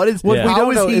 Right. Like, what is? What we how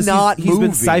don't is know he is not? he's been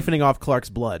moving? siphoning off Clark's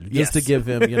blood just to give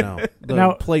him, the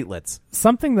Now- platelets.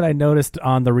 Something that I noticed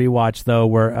on the rewatch, though,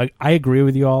 where I agree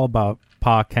with you all about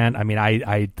Pa Kent. I mean,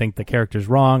 I think the character's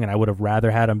wrong, and I would have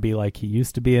rather had him be like he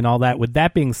used to be and all that. With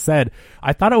that being said,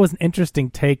 I thought it was an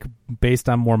interesting take based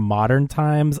on more modern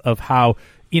times of how,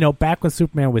 back when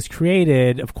Superman was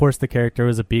created, of course, the character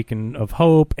was a beacon of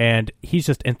hope, and he's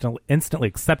just instantly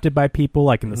accepted by people,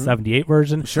 like in the 78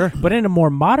 version. Sure. But in a more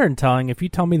modern telling, if you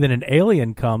tell me that an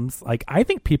alien comes, like, I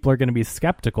think people are going to be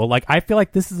skeptical. Like, I feel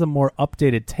like this is a more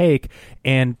updated take,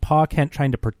 and Pa Kent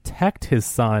trying to protect his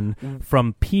son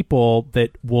from people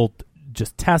that will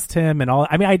just test him and all.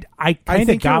 I mean, I kind of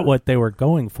think got you're- what they were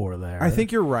going for there. I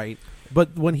think you're right.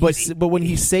 But when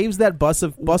he saves that bus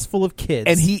full of kids,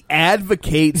 and he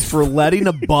advocates for letting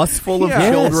a bus full of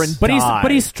Yes. children die.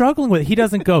 But he's struggling with it. He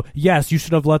doesn't go, yes, you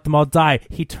should have let them all die.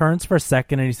 He turns for a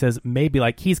second and he says, maybe.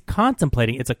 Like, he's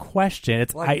contemplating. It's a question.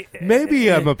 It's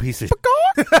Maybe I'm a piece of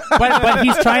but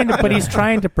he's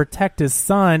trying to protect his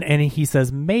son, and he says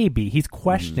maybe. He's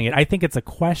questioning it. I think it's a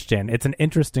question. It's an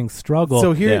interesting struggle.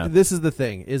 So here, this is the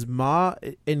thing: is Ma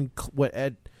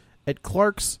at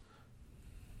Clark's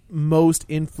most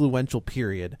influential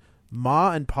period,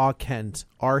 Ma and Pa Kent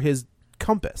are his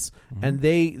compass, and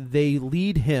they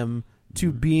lead him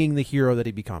to being the hero that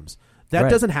he becomes. That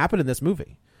doesn't happen in this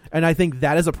movie, and I think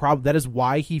that is a problem. That is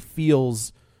why he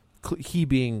feels, he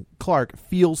being Clark,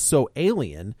 feels so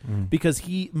alien, because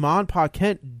Ma and Pa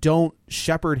Kent don't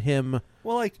shepherd him.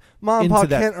 Well, like Ma and Pa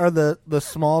Kent are the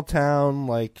small town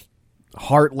like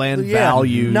heartland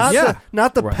values,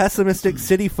 not the pessimistic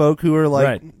city folk who are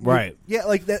like right. Yeah,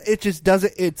 like that. It just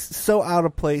doesn't. It's so out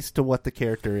of place to what the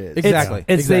character is. Exactly.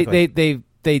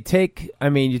 They take. I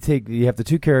mean, you have the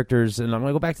two characters, and I'm going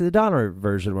to go back to the Donner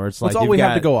version where it's like all we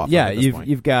have to go off. Yeah, of at this point.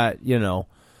 you've got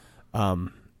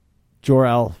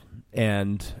Jor-El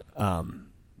and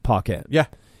Pa Kent. Yeah,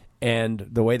 and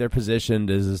the way they're positioned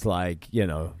is like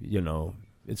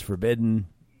it's forbidden.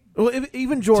 Well,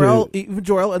 even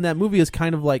Jor-El in that movie is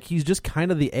kind of like, he's just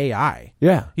kind of the AI.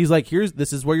 Yeah, he's like,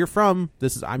 this is where you're from.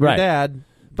 I'm your dad.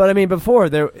 But I mean, before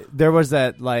there was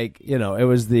that, like, it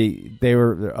was they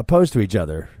were opposed to each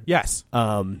other. Yes.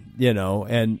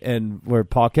 And where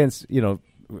Pa Kent's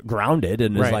grounded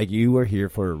and is like, you were here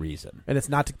for a reason, and it's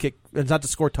not to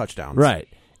score touchdowns, right?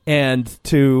 And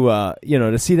to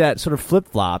to see that sort of flip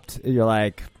flopped, you're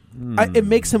like, it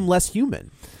makes him less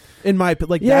human. In my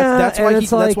opinion, that's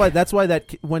why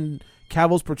when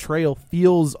Cavill's portrayal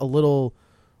feels a little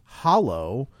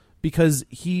hollow, because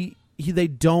they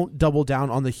don't double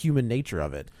down on the human nature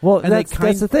of it. Well, and that's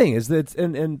the thing is that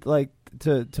and like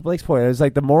to Blake's point, it's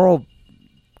like the moral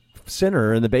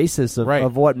center and the basis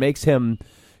of what makes him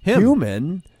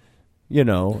human.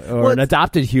 Or an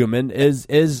adopted human is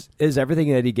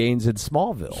everything that he gains in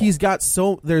Smallville. He's got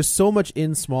there's so much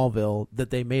in Smallville that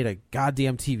they made a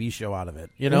goddamn TV show out of it.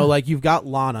 Like you've got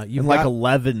Lana, you've got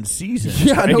 11 seasons.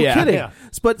 Yeah, no kidding. Yeah.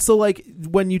 But so like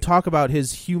when you talk about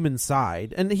his human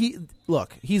side, and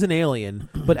he's an alien,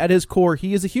 but at his core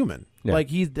he is a human. Yeah. Like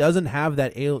he doesn't have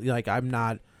that alien. Like I'm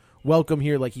not welcome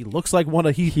here. Like he looks like one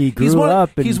of he grew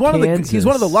up in Kansas. He's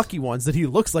one of the lucky ones that he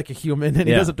looks like a human and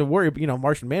he doesn't have to worry.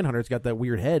 Martian Manhunter's got that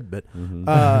weird head, but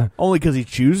only because he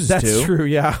chooses to. That's true.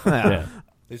 Yeah.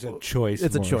 It's a choice.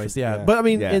 It's a choice. Yeah. But I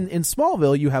mean, in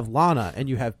Smallville, you have Lana and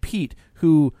you have Pete,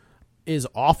 who is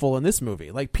awful in this movie.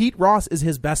 Like Pete Ross is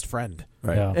his best friend,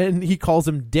 right? Yeah. And he calls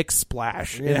him Dick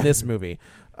Splash in this movie.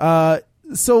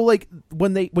 So like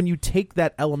when you take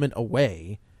that element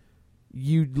away,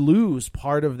 you lose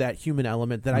part of that human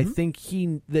element that I think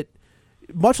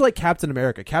much like Captain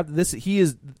America.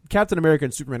 Captain America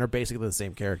and Superman are basically the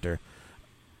same character.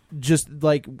 Just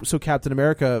like so, Captain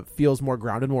America feels more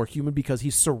grounded, more human because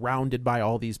he's surrounded by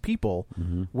all these people.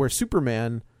 Mm-hmm. Where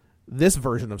Superman, this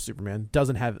version of Superman,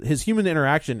 doesn't have his human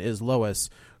interaction is Lois,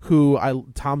 who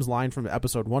Tom's line from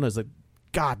episode 1 is like,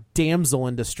 "God, damsel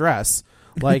in distress."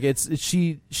 Like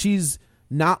she's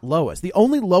not Lois. The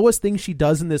only Lois thing she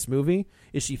does in this movie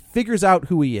is she figures out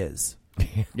who he is,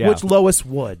 which Lois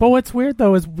would. But what's weird,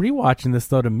 though, is rewatching this,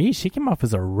 though, to me, she came off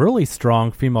as a really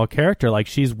strong female character. Like,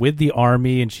 she's with the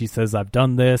army, and she says, I've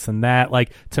done this and that.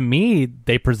 Like, to me,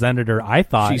 they presented her, I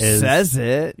thought, she says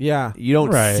it. Yeah. You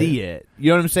don't see it.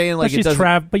 You know what I'm saying? Like,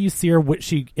 but you see her,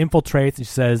 she infiltrates, and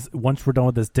she says, once we're done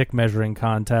with this dick measuring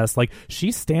contest, like,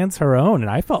 she stands her own,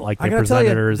 and I felt like they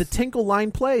presented her as... the Tinkle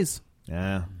line plays.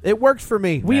 Yeah, it worked for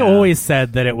me. We always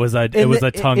said that it was a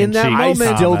tongue in cheek. I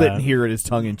still didn't hear it as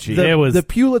tongue in cheek. The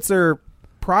Pulitzer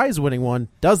Prize winning one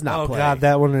does not play. Oh God,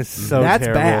 that one is so that's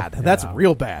terrible. bad. Yeah. That's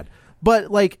real bad. But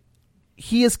like,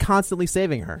 he is constantly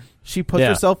saving her. She puts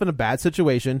herself in a bad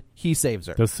situation. He saves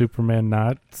her. Does Superman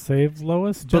not save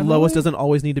Lois? But Lois doesn't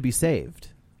always need to be saved.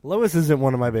 Lois isn't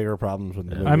one of my bigger problems with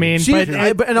the movie. I mean,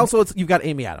 and also you've got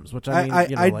Amy Adams, which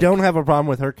I don't have a problem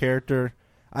with her character.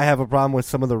 I have a problem with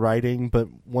some of the writing, but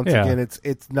once again,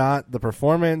 it's not the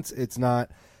performance. It's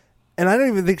not, and I don't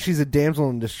even think she's a damsel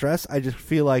in distress. I just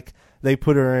feel like they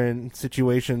put her in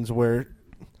situations where,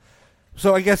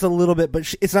 so I guess a little bit,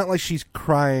 but it's not like she's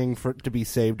crying to be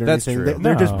saved or anything. True.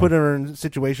 They're just putting her in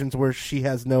situations where she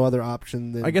has no other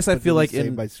option than. I guess I feel like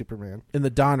saved by Superman in the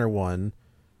Donner one,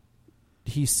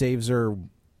 he saves her.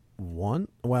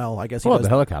 I guess he does. The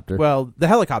helicopter. Well, the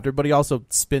helicopter, but he also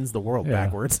spins the world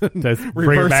backwards. Does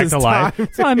bring her back to life.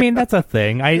 So, I mean, that's a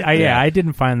thing. I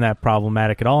didn't find that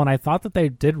problematic at all, and I thought that they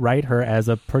did write her as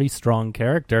a pretty strong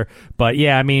character. But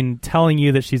yeah, I mean, telling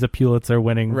you that she's a Pulitzer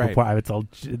winning,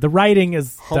 the writing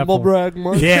is humble brag.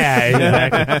 Yeah,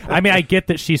 exactly. I mean, I get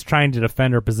that she's trying to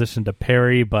defend her position to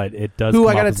Perry, but it does. Who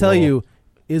I got to tell you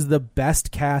is the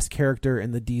best cast character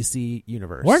in the DC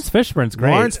universe. Lawrence Fishburne's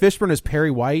great. Lawrence Fishburne as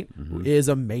Perry White is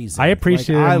amazing. I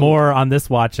appreciate him more on this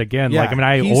watch again. Yeah, like, I mean,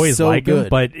 I always like him,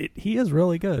 but he is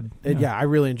really good. Yeah, I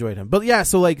really enjoyed him. But yeah,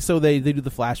 so they do the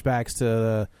flashbacks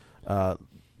to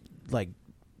like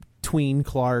tween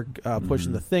Clark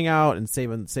pushing the thing out and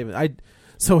saving.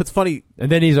 So it's funny.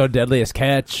 And then he's on Deadliest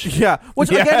Catch. Yeah. Which,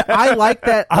 again, I like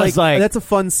that. I was like, that's a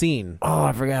fun scene. Oh,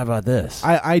 I forgot about this.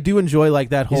 I do enjoy, like,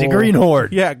 that whole... He's a Green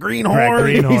Horde. Yeah, Green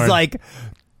Horde. He's, like,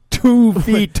 2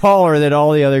 feet taller than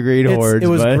all the other Green Hordes. It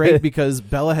was great because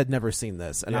Bella had never seen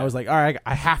this. And I was like, all right,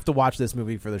 I have to watch this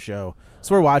movie for the show.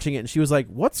 So we're watching it, and she was like,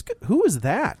 who is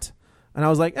that? And I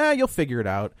was like, you'll figure it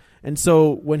out. And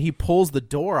so when he pulls the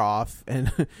door off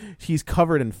and he's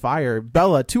covered in fire,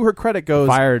 Bella, to her credit, goes...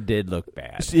 Fire did look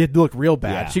bad. It looked real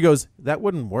bad. Yeah. She goes, that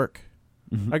wouldn't work.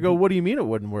 I go, what do you mean it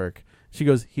wouldn't work? She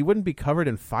goes, he wouldn't be covered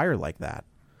in fire like that.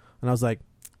 And I was like,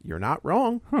 you're not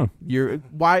wrong.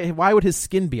 Why would his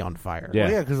skin be on fire?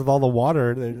 Yeah, because of all the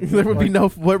water. There would be no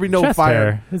chest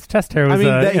fire. Hair. His chest hair was...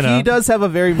 he does have a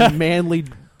very manly...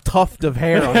 tuft of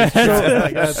hair on his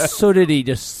chest. So did he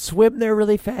just swim there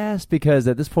really fast? Because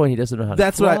at this point he doesn't know how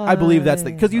to fly. What I believe that's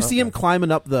because you see him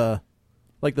climbing up the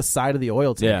side of the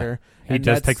oil tanker. He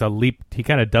just takes a leap. He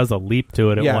kind of does a leap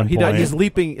to it at one point. He's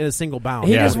leaping in a single bound.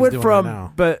 He just went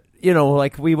from, but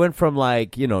like we went from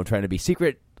trying to be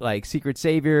secret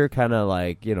savior, kind of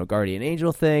like, guardian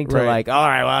angel thing to like, all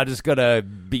right, well, I'm just gonna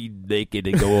be naked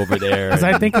and go over there. Because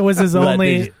I think it was his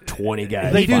only 20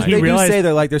 guys. They do say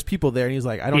they're like, there's people there, and he's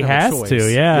like, I don't have a choice. He has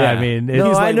to, yeah. I mean, he's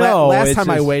like, I know. Last time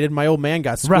I waited, my old man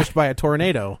got squished by a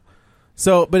tornado.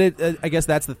 So, but I guess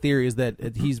that's the theory is that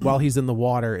while he's in the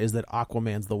water, is that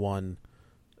Aquaman's the one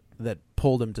that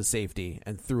pulled him to safety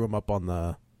and threw him up on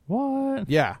the. What?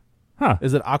 Yeah. Huh.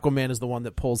 Is that Aquaman is the one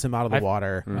that pulls him out of the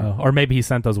water? Or maybe he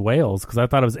sent those whales, because I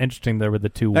thought it was interesting there were the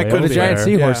two That whales. could be giant there.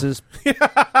 seahorses.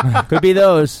 Could be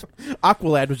those.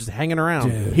 Aqualad was just hanging around.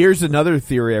 Dude. Here's another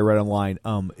theory I read online.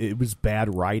 It was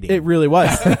bad writing. It really was.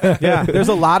 Yeah, there's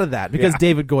a lot of that because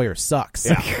David Goyer sucks.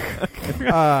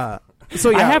 Yeah. So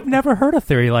yeah, I have never heard a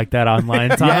theory like that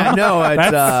online, Tom. Yeah, no,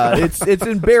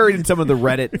 it's buried in some of the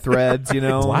Reddit threads, you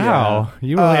know. Wow,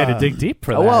 you really had to dig deep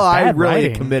for that. Well, I Bad really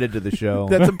writing. committed to the show.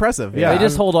 That's impressive. Yeah, They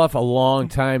just hold off a long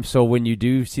time, so when you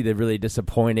do see the really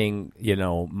disappointing,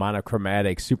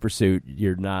 monochromatic supersuit,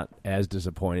 you're not as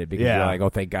disappointed because you're like, oh,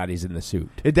 thank God he's in the suit.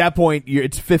 At that point,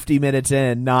 it's 50 minutes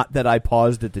in, not that I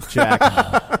paused it to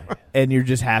check. And you're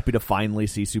just happy to finally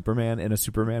see Superman in a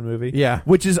Superman movie. Yeah.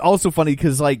 Which is also funny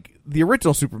because, like, the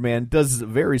original Superman does a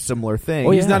very similar thing.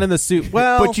 He's not in the suit.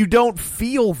 Well, but you don't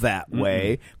feel that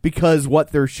way because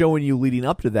what they're showing you leading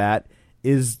up to that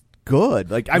is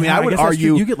good. Like, I mean, I would guess that's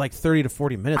argue true. You get like 30 to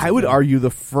 40 minutes. I would argue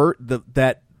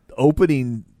that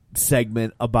opening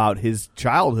segment about his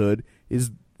childhood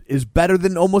is better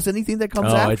than almost anything that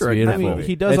comes after it's it. beautiful. I mean,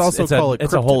 he does also call it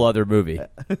It's a whole other movie.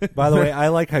 By the way, I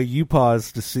like how you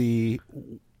paused to see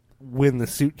when the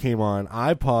suit came on.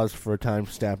 I paused for a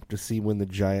timestamp to see when the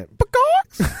giant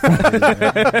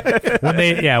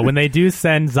when they do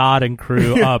send Zod and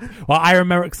crew up. Well, I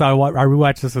remember because I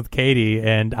rewatched this with Katie,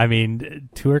 and I mean,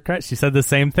 to her credit, she said the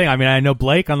same thing. I mean, I know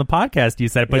Blake on the podcast you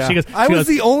said it, but she goes, I was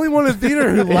the only one in theater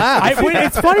who laughed.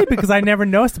 It's funny because I never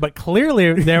noticed it, but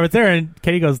clearly they were there, and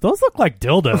Katie goes, "Those look like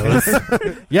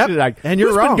dildos." Yep, and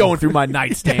you're wrong. Going through my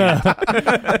nightstand,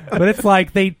 but it's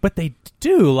like they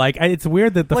do. Like, it's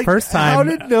weird that the first time. How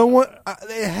did no one?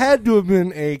 It had to have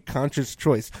been a conscious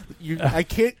choice.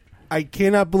 I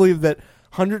cannot believe that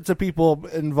hundreds of people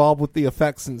involved with the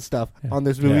effects and stuff on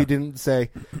this movie didn't say,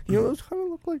 those kind of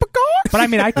look like. But I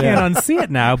mean, I can't unsee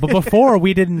it now. But before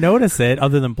we didn't notice it,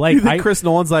 other than Blake. You think Chris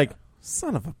Nolan's like,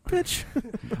 son of a bitch.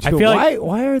 I feel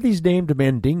why are these named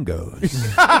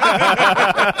Mandingos?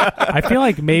 I feel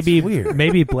like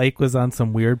maybe Blake was on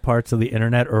some weird parts of the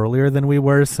internet earlier than we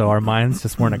were, so our minds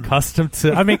just weren't accustomed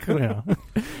to. I mean,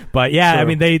 but yeah, True. I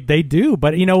mean they do.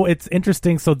 But it's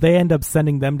interesting. So they end up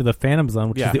sending them to the Phantom Zone,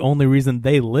 which is the only reason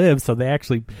they live. So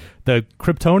the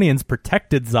Kryptonians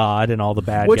protected Zod and all the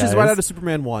bad which guys. is right out of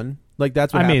Superman 1. Like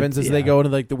that's what happens is they go into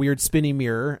like the weird spinny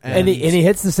mirror and he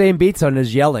hits the same beats on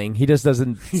his yelling. He just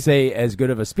doesn't say as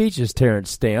good of a speech as Terrence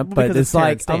Stamp, but it's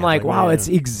like I'm like, wow, it's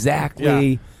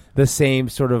exactly the same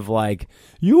sort of like,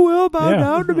 you will bow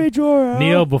down to me, Jor-El.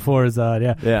 Neo before Zod,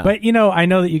 yeah. But I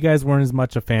know that you guys weren't as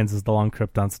much of fans as the Long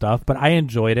Krypton stuff, but I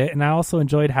enjoyed it, and I also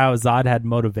enjoyed how Zod had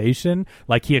motivation.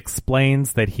 Like he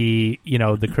explains that the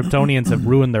Kryptonians have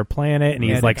ruined their planet, and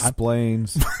he's and like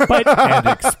explains, but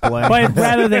explains. But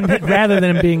rather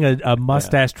than him being a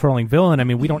mustache twirling villain, I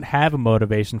mean, we don't have a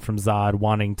motivation from Zod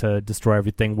wanting to destroy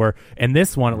everything. Where in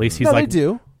this one, at least, he's they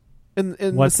do. In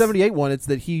the 78 one, it's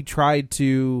that he tried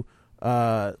to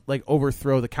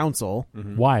overthrow the council.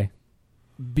 Mm-hmm. Why?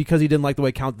 Because he didn't like the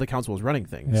way the council was running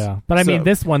things. Yeah, but I mean,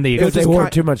 this one because they wore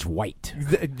too much white.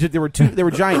 They were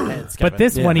giant heads. Kevin. But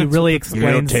this one, he really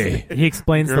explains. He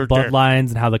explains the bloodlines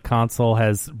and how the council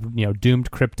has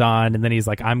doomed Krypton, and then he's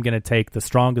like, "I'm going to take the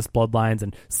strongest bloodlines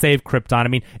and save Krypton." I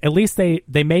mean, at least they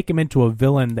make him into a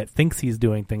villain that thinks he's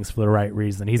doing things for the right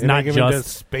reason. He's not just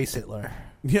Space Hitler.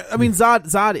 Yeah, I mean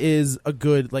Zod is a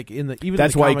good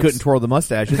that's why he couldn't twirl the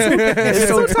mustache. It's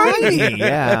so tiny.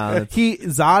 Yeah,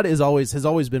 Zod has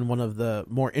always been one of the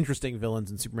more interesting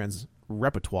villains in Superman's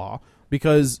repertoire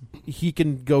because he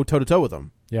can go toe to toe with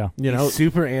him. Yeah, He's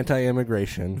super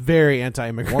anti-immigration, very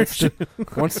anti-immigration.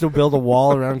 wants to build a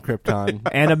wall around Krypton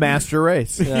and a master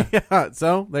race. Yeah,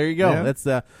 so there you go. Yeah. That's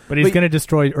but he's going to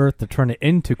destroy Earth to turn it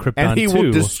into Krypton, and he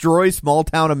will destroy small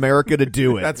town America to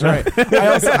do it. That's right.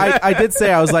 I did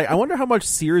say I was like, I wonder how much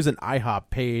Sears and IHOP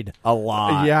paid. A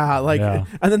lot. Yeah,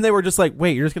 and then they were just like,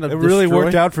 wait, you're just going to. It really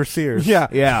worked out for Sears.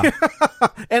 Yeah,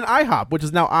 and IHOP, which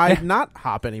is now not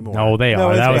Hop anymore. No, they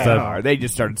are. That was they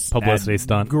just started publicity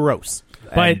stunt. Gross.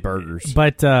 But burgers.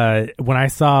 But when I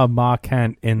saw Ma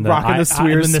Kent in the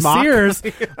Sears,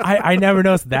 I never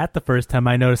noticed that the first time.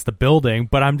 I noticed the building,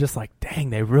 but I'm just like, dang,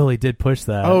 they really did push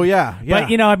that. Oh yeah. But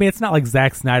I mean, it's not like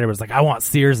Zack Snyder was like, I want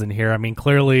Sears in here. I mean,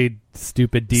 clearly,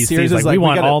 stupid DC Sears is like, we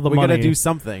want all the money. We got to do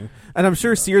something, and I'm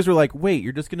sure Sears were like, wait,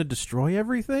 you're just going to destroy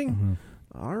everything. Mm-hmm.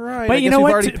 All right, But I you guess know we've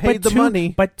what? already paid the money.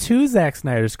 But to Zack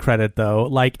Snyder's credit, though,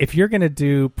 like if you're going to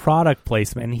do product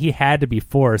placement, and he had to be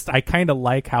forced. I kind of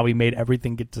like how he made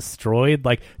everything get destroyed.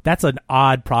 Like that's an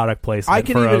odd product placement. I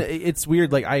can even. It's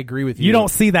weird. Like I agree with you. You don't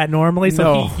see that normally, so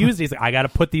No. he used. He's like, I got to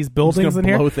put these buildings in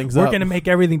blow here. things We're up. going to make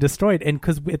everything destroyed, and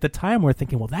because at the time we're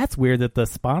thinking, well, that's weird that the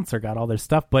sponsor got all their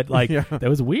stuff, but like that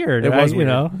was weird. It was you weird.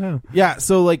 know. Yeah.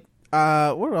 So like,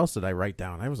 what else did I write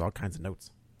down? I was all kinds of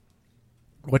notes.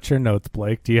 What's your notes,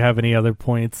 Blake? Do you have any other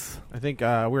points? I think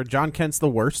where John Kent's the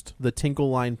worst. The Tinkle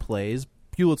line plays.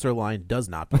 Pulitzer line does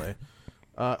not play.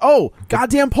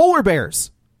 Goddamn polar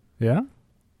bears. Yeah.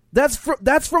 That's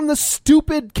from the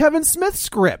stupid Kevin Smith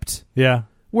script. Yeah.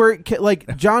 Where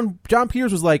like John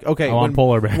Peters was like, okay, I want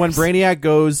polar bears. when Brainiac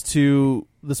goes to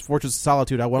this Fortress of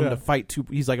Solitude, I want him to fight two.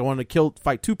 He's like, I want him to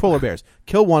fight two polar bears,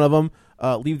 kill one of them,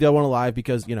 leave the other one alive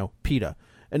because PETA.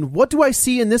 And what do I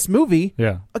see in this movie?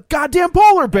 Yeah. A goddamn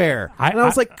polar bear. And I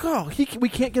was like, we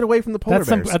can't get away from the polar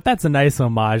bears. That's a nice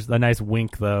homage, a nice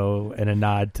wink though, and a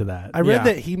nod to that. I read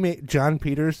that John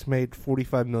Peters made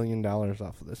 $45 million off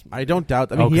of this movie. I don't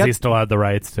doubt. I mean, he still had the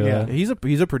rights to it. He's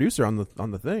a producer on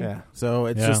the thing. Yeah. So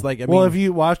it's just like, well, if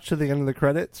you watch to the end of the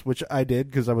credits, which I did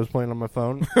because I was playing on my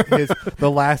phone,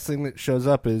 the last thing that shows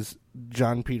up is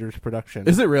John Peters' production.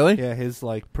 Is it really? Yeah, his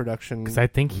like production. Because I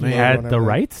think he had the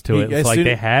rights to it. It's like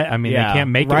they had. I mean, they can't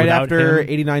make it right without after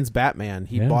him. 89's Batman.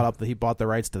 He bought the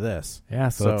rights to this. Yeah,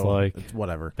 so it's like it's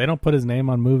whatever. They don't put his name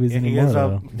on movies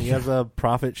anymore. He has a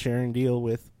profit sharing deal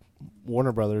with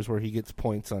Warner Brothers where he gets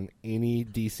points on any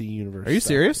DC universe. Are you stuff.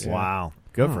 serious? Yeah. Wow,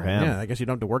 good for him. Yeah, I guess you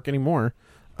don't have to work anymore.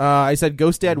 I said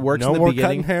Ghost Dad works in the beginning. No more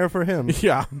cutting hair for him.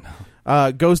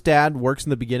 Yeah. Ghost Dad works in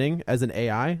the beginning as an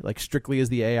AI, like strictly as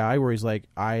the AI, where he's like,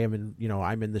 I'm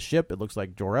in the ship. It looks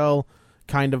like Jor-El,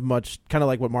 kind of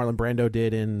like what Marlon Brando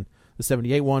did in the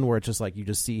 78 one, where it's just like you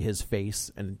just see his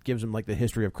face and it gives him like the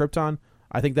history of Krypton.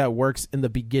 I think that works in the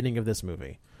beginning of this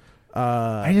movie.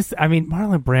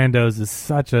 Marlon Brando's is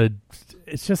such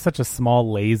a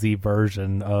small, lazy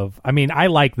version of. I mean, I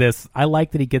like this. I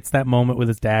like that he gets that moment with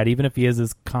his dad, even if he is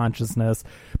his consciousness.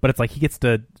 But it's like he gets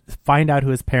to find out who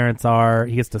his parents are.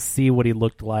 He gets to see what he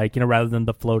looked like, rather than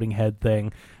the floating head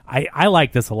thing. I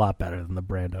like this a lot better than the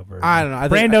Brando version. I don't know.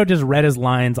 Brando just read his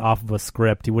lines off of a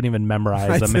script. He wouldn't even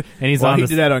memorize them, and he's on. He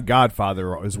did that on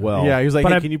Godfather as well. Yeah, he was like,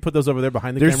 hey, can you put those over there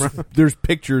behind the camera? There's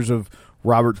pictures of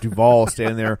Robert Duvall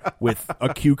standing there with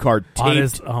a cue card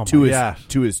taped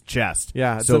to his chest.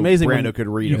 Yeah, it's so amazing. Brando could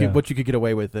read what you could get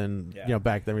away with, and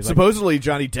back then. Supposedly,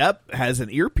 Johnny Depp has an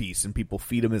earpiece, and people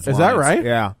feed him his lines. Is that right?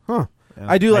 Yeah. Huh. Yeah.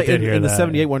 I do like did hear in the that.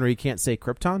 78 one where he can't say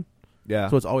Krypton. Yeah.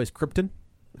 So it's always Krypton.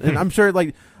 And I'm sure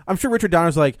Richard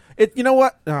Donner's like, you know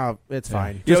what? It's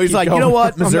fine. He's keep like, going. you know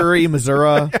what? Missouri.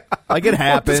 Like, it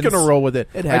happens. I'm just going to roll with it.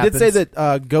 It I did say happens.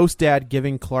 that Ghost Dad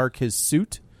giving Clark his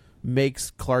suit makes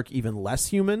Clark even less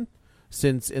human,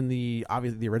 since in the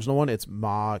original one, it's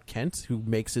Ma Kent who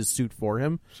makes his suit for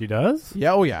him. She does?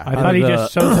 Yeah, oh yeah. I thought he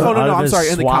just shows Oh, no, out of I'm his sorry,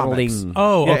 in the swaddling- comics.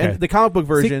 Oh, Yeah, okay. in the comic book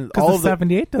version, because all the of the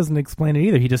 78 doesn't explain it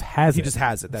either. He just has it. He just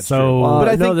has it. That's so, true. But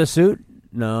I think the suit.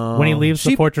 No, when he leaves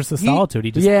the Fortress of Solitude,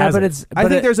 he just has but it. it's. I but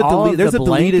think there's a all of there's the a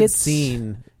deleted blankets-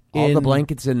 scene. All the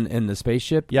blankets in the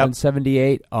spaceship on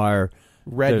 78 are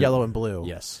red, yellow, and blue.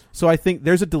 Yes. So I think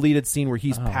there's a deleted scene where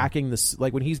he's packing this,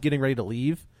 like when he's getting ready to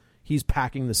leave, he's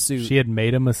packing the suit. She had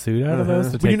made him a suit out of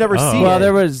those. But you never see it. Well,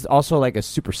 there was also like a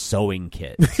super sewing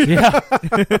kit. Yeah,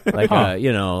 like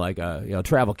a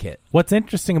travel kit. What's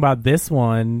interesting about this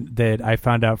one that I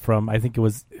found out from, I think it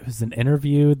was an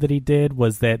interview that he did,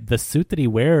 was that the suit that he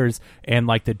wears and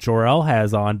like that Jor-El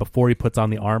has on before he puts on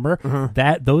the armor,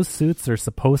 that those suits are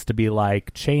supposed to be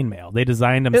like chainmail. They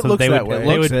designed them It so looks they that would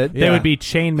way. they would be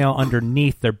chainmail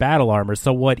underneath their battle armor.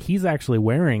 So what he's actually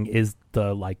wearing is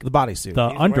the bodysuit, the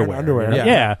underwear. Yeah.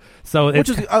 Yeah. So which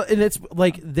it's is and it's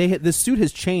like this suit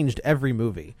has changed every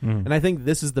movie, and I think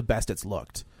this is the best it's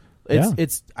looked.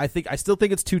 It's I still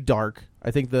think it's too dark.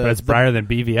 I think but it's brighter than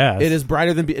BVS. It is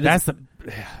brighter than That's and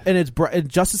it's and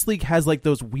Justice League has like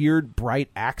those weird bright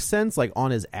accents like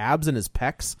on his abs and his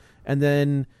pecs, and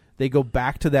then they go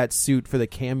back to that suit for the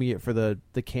cameo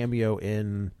cameo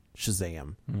in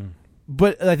Shazam.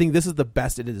 But I think this is the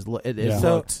best it is. It is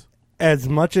So, looked. as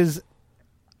much as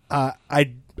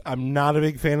I'm not a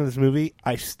big fan of this movie,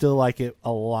 I still like it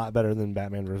a lot better than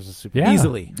Batman vs Superman. Yeah.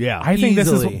 Easily. Yeah. I think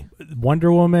Easily. this is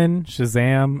Wonder Woman,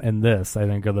 Shazam, and this. I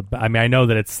think are the. I mean, I know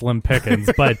that it's slim pickings,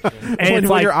 but and When it's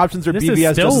like, your options are this is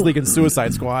BVS, still- Justice League, and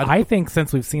Suicide Squad. I think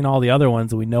since we've seen all the other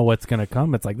ones and we know what's going to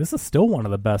come, it's like this is still one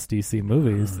of the best DC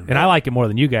movies, and I like it more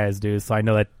than you guys do. So I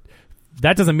know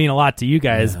that doesn't mean a lot to you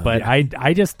guys, but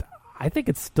I I think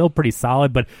it's still pretty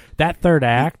solid. But that third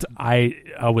act, I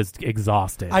was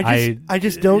exhausted. I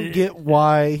just don't get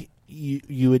why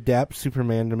you adapt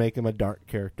Superman to make him a dark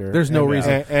character. There's no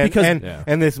reason.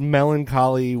 And this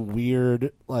melancholy,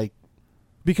 weird, like...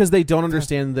 Because they don't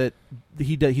understand that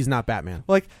he's not Batman.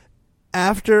 Like,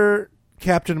 after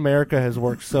Captain America has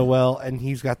worked so well and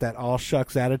he's got that all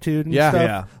shucks attitude and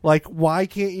stuff, like, why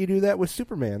can't you do that with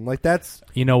Superman? Like, that's...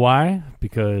 You know why?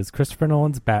 Because Christopher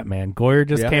Nolan's Batman. Goyer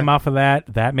just came off of that.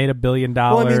 That made $1 billion.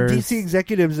 Well, I mean, DC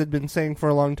executives had been saying for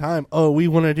a long time, oh, we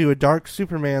want to do a dark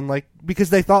Superman, like,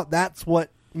 because they thought that's what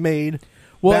made...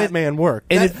 Batman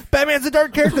worked. And Batman's a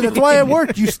dark character. That's why it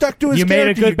worked. You stuck to his you character.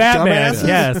 You made a good Batman. Dumbasses.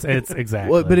 Yes, it's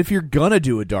exactly. Well, but if you're gonna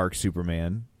do a dark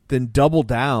Superman, then double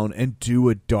down and do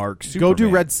a dark Superman. Go do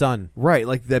Red Sun. Right,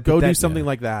 like that. Go do something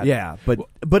like that. Yeah,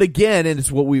 but again, and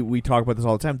it's what we talk about this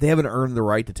all the time. They haven't earned the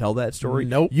right to tell that story.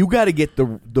 Nope. You got to get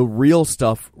the real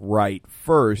stuff right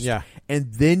first. Yeah.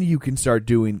 And then you can start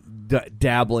doing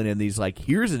dabbling in these, like,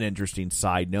 here's an interesting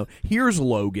side note. Here's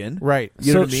Logan. Right.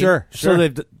 You know what I mean? Sure. So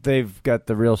they've got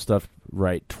the real stuff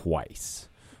right twice,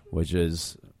 which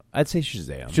is, I'd say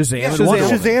Shazam.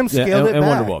 Shazam scaled it and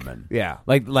back. Wonder Woman. Yeah.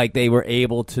 Like they were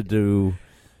able to do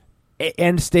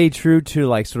and stay true to,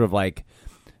 like, sort of like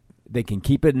they can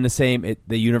keep it in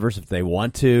the universe if they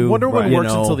want to. Wonder Woman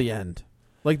works until the end.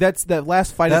 Like, that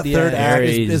last fight at the third end act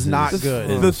is not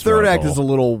good. The third act is a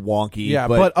little wonky. Yeah,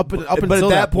 but up until at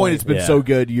that point, point, it's been so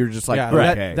good. You're just like,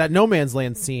 okay. That No Man's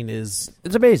Land scene is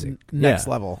it's amazing, next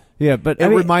level. Yeah, but it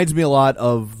reminds me a lot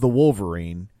of the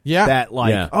Wolverine. Yeah, that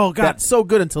like oh god, so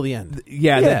good until the end.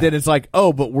 Then it's like,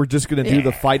 oh, but we're just going to do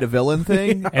the fight a villain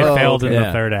thing. It failed in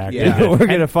the third act. Yeah. We're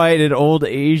going to fight an old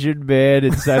Asian man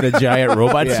inside a giant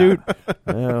robot suit.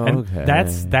 Oh, okay.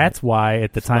 That's why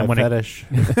at the time when fetish.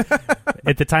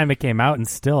 at the time it came out, and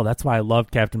still that's why I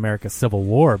loved Captain America: Civil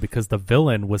War, because the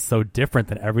villain was so different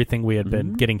than everything we had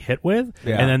been getting hit with,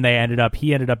 and then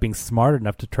he ended up being smart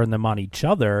enough to turn them on each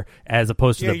other, as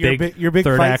opposed to your big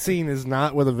third fight act scene is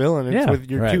not with a villain; it's with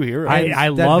your two heroes. I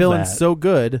that love villain's that. so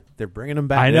good. They're bringing him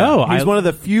back. I know. He's one of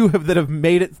the few that have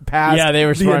made it past. Yeah, they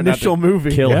were the smart initial enough to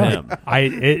movie. Kill him.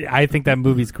 I think that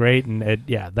movie's great, and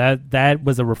that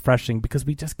was a refreshing, because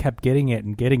we just kept getting it,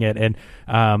 and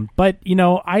but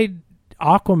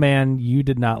Aquaman, you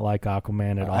did not like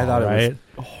Aquaman at all. I thought right? it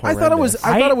was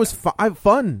I thought it was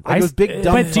fun. Like, it was big,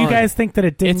 dumb. But do you guys think that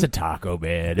it didn't? It's a taco,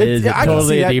 man. I can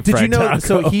see that. Deep Did you know? taco.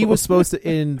 So he was supposed to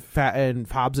in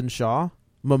Hobbs and Shaw.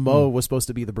 Momoa was supposed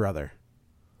to be the brother.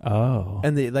 Oh,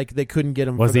 and they couldn't get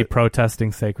him. Was he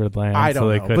protesting Sacred Land? I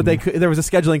don't know, but there was a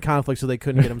scheduling conflict, so they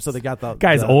couldn't get him. So they got the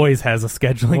guys always has a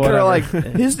scheduling. They're like,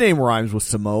 his name rhymes with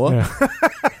Samoa. Yeah.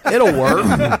 It'll work.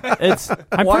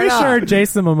 I'm pretty sure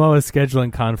Jason Momoa's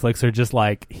scheduling conflicts are just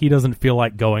like he doesn't feel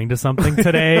like going to something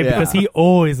today because he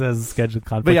always has a scheduling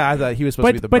conflict. But yeah, I thought he was supposed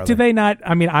to be the brother. But do they not?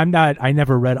 I mean, I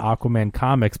never read Aquaman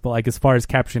comics, but like as far as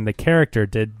capturing the character,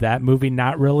 did that movie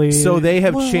not really? So they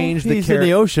have changed the character in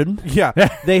the ocean. Yeah,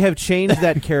 they have changed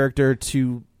that character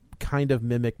to kind of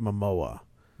mimic Momoa.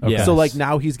 Okay. So like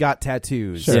now he's got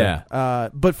tattoos. Sure. Yeah.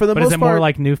 But for the most is it part, more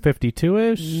like New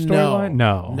 52-ish storyline?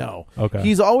 No. Okay.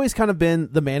 He's always kind of been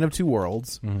the man of two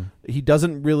worlds. Mm-hmm. He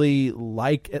doesn't really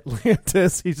like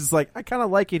Atlantis. He's just like, I kind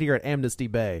of like it here at Amnesty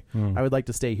Bay. I would like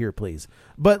to stay here, please.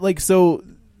 But like so,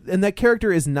 and that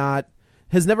character has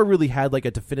never really had like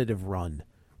a definitive run.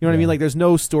 You know what I mean? Like, there's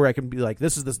no story I can be like,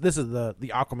 this is the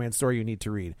Aquaman story you need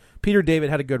to read. Peter David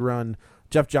had a good run.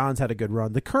 Jeff Johns had a good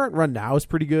run. The current run now is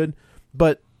pretty good,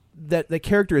 but that the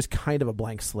character is kind of a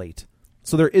blank slate.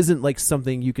 So there isn't like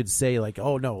something you could say like,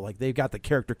 oh no, like they've got the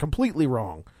character completely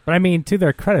wrong. But I mean, to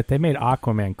their credit, they made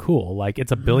Aquaman cool. Like,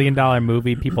 it's $1 billion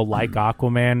movie. People like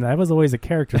Aquaman. That was always a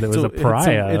character that was a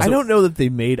pariah. I don't know that they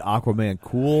made Aquaman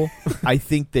cool. I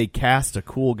think they cast a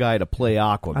cool guy to play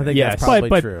Aquaman. I think that's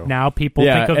probably true. But now people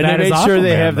think of and that they as made Aquaman. sure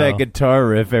they have though. that guitar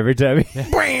riff every time.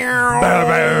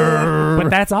 But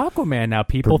that's Aquaman now.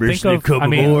 People think of. I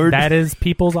mean, that is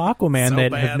people's Aquaman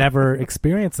that have never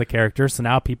experienced the character. So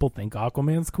now people think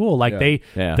Aquaman's cool. Like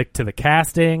to the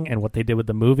casting and what they did with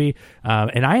the movie.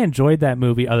 And I enjoyed that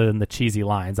movie other than the cheesy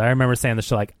lines. I remember saying the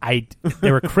show like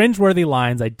they were cringeworthy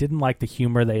lines. I didn't like the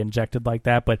humor they injected like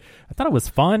that, but I thought it was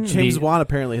fun. James Wan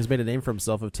apparently has made a name for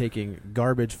himself of taking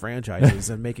garbage franchises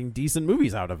and making decent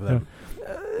movies out of them.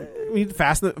 I mean,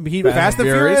 Fast and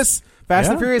Furious. Fast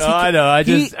and Furious. I know.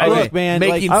 Look, man,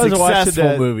 making I was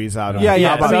successful movies out of it.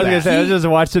 Yeah. I was just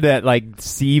watching that like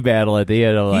sea battle at the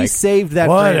end. Of, like, he saved that.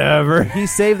 Whatever. He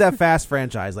saved that Fast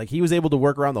franchise. Like, he was able to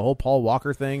work around the whole Paul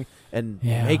Walker thing and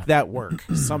make that work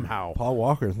somehow. Paul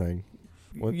Walker thing.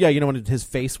 Yeah, you know when his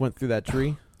face went through that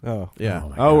tree. Oh. Yeah.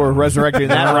 Oh, we're resurrecting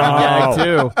that running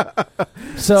gag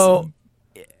too. So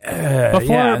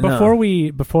before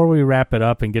we wrap it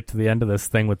up and get to the end of this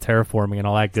thing with terraforming and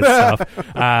all that good stuff,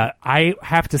 I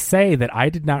have to say that I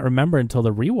did not remember until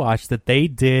the rewatch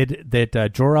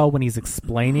that Jor-El, when he's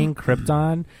explaining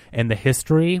Krypton and the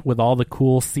history with all the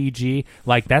cool CG,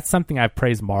 like that's something I've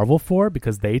praised Marvel for,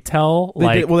 because they tell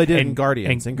they did in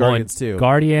Guardians and Guardians too.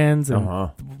 Guardians and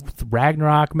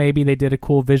Ragnarok, maybe they did a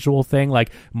cool visual thing.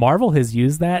 Like Marvel has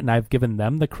used that, and I've given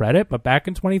them the credit. But back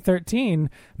in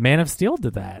 2013, Man of Steel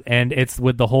did that. And it's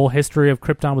with the whole history of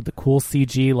Krypton with the cool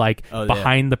CG, like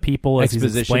behind the people as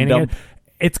he's explaining it.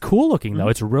 It's cool looking though.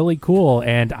 It's really cool,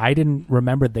 and I didn't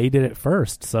remember they did it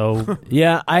first. So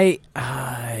yeah,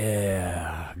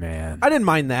 man, I didn't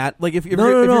mind that. Like if no,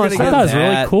 you're gonna I get thought it was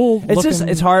really cool. It's just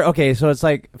it's hard. Okay, so it's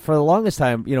like for the longest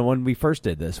time, when we first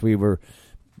did this, we were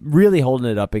really holding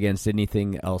it up against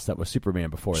anything else that was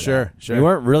Superman before that. Sure. We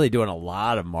weren't really doing a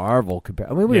lot of Marvel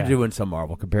we were doing some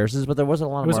Marvel comparisons, but there wasn't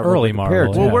a lot of Marvel. It was early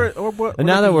Marvel. Yeah. And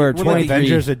now that we're 23,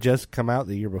 Avengers had just come out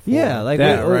the year before. Yeah, like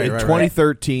that,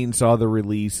 2013 saw the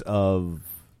release of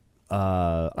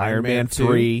Iron Man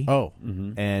 3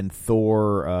 and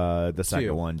Thor, the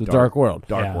second one, The Dark World.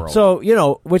 World. So,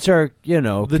 which are,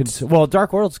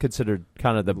 Dark World's considered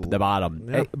kind of the bottom.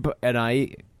 Yeah. And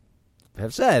I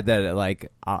have said that,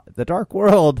 like, the Dark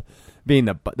World being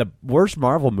the worst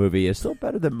Marvel movie is still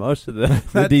better than most of the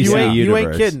DC universe. You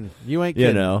ain't kidding. You ain't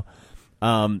kidding.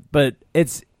 But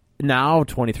it's now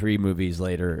 23 movies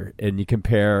later, and you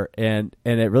compare, and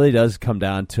it really does come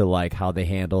down to, like, how they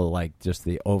handle, like, just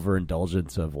the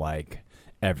overindulgence of, like,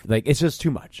 it's just too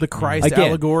much. The Christ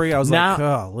allegory, I was now, like,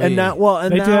 golly. And now,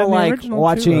 like,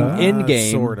 watching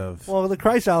Endgame, sort of. Well, the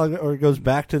Christ allegory goes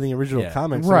back to the original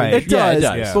comics, right? It does.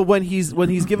 Yeah. But when he's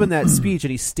given that speech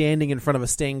and he's standing in front of a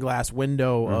stained glass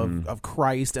window of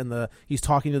Christ, and he's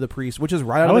talking to the priest, which is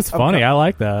right out of the funny. I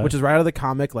like that. Which is right out of the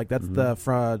comic. Like that's the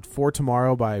For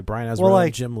Tomorrow by Brian Azzarello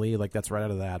and Jim Lee. Like that's right out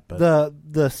of that. But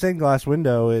the stained glass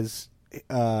window is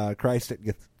Christ at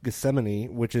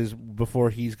Gethsemane, which is before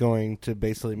he's going to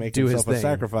basically make himself a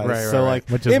sacrifice. Right, so like,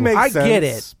 it makes I sense. get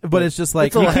it, but it's just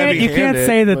like you can't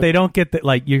say that they don't get that.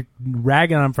 Like you're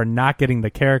ragging on them for not getting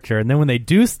the character, and then when they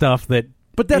do stuff that,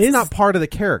 but that's not part of the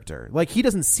character. Like he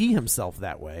doesn't see himself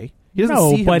that way. He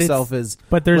doesn't see himself as.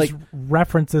 But there's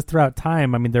references throughout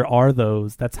time. I mean, there are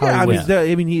those. That's how.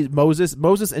 He's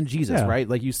Moses and Jesus, right?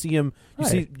 Like you see him. You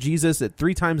see Jesus at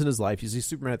 3 times in his life. You see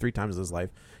Superman at 3 times in his life.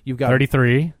 You've got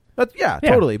 33. But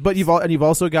totally. But you've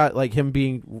also got like him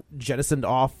being jettisoned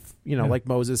off, like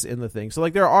Moses in the thing. So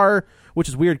like there are, which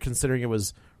is weird considering it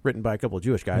was written by a couple of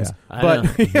Jewish guys.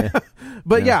 Yeah.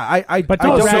 But I but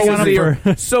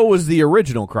don't so was the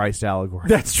original Christ allegory.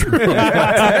 That's true.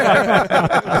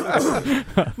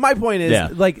 My point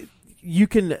is like you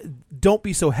don't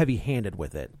be so heavy-handed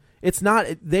with it. It's not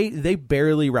they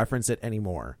barely reference it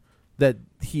anymore that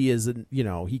he is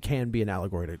he can be an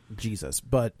allegory to Jesus,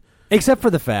 but except for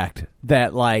the fact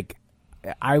that, like,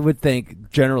 I would think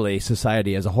generally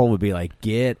society as a whole would be like,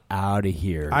 get out of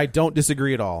here. I don't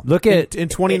disagree at all. Look at in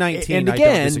 2019, and I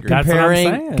again, don't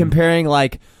disagree. comparing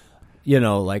like,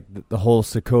 like the whole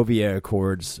Sokovia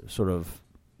Accords sort of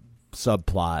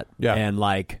subplot, and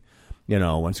like,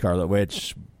 when Scarlet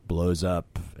Witch blows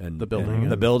up and the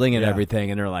building, and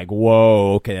everything, and they're like,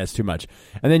 whoa, okay, that's too much.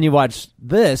 And then you watch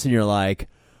this, and you're like,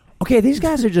 okay, these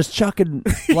guys are just chucking,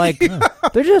 like,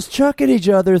 they're just chucking each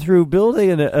other through building,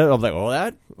 and I'm like,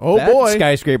 that boy,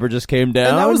 skyscraper just came down.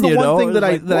 And that was the one thing that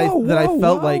like, I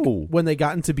felt like when they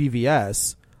got into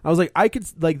BVS, I was like, I could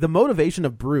like the motivation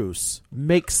of Bruce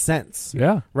makes sense.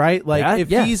 Yeah, right. Like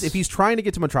if he's trying to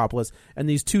get to Metropolis, and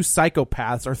these 2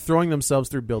 psychopaths are throwing themselves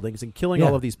through buildings and killing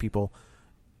all of these people,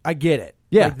 I get it.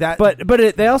 Yeah, like that,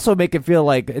 but they also make it feel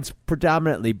like it's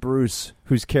predominantly Bruce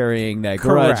who's carrying that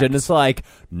grudge, and it's like,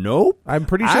 nope. I'm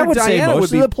pretty sure I would say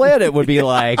most of the planet would be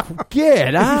like,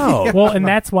 get out. Well, and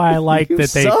that's why I like that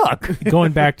they suck.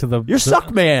 Going back to the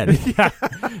suck man.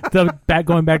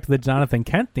 Going back to the Jonathan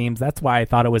Kent themes. That's why I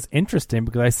thought it was interesting,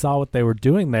 because I saw what they were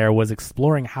doing there was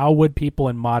exploring how would people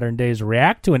in modern days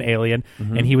react to an alien,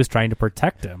 and he was trying to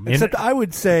protect him. Except I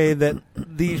would say that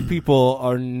these people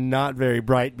are not very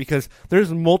bright, because there's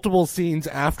multiple scenes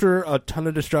after a ton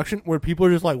of destruction where people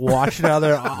are just like watching out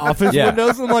their office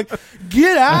windows, and I'm like,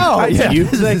 get out.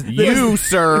 You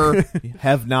sir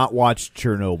have not watched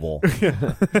Chernobyl.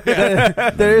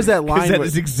 There is that line that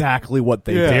is exactly what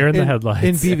they did. Deer in the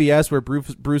headlights in BVS, where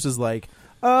Bruce is like,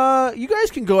 you guys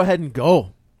can go ahead and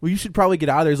go. well, you should probably get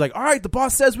out of there. He's like, all right, the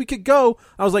boss says we could go.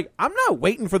 I was like, I'm not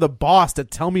waiting for the boss to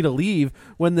tell me to leave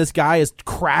when this guy is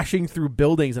crashing through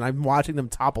buildings and I'm watching them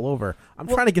topple over. I'm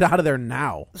trying to get out of there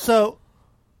now. So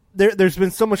there's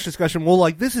been so much discussion. Well,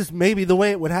 like, this is maybe the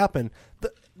way it would happen.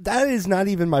 That is not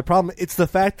even my problem. It's the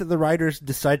fact that the writers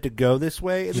decide to go this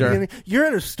way at the beginning. You're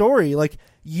in a story, like,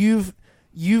 you've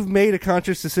made a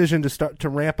conscious decision to start to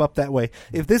ramp up that way.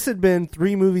 If this had been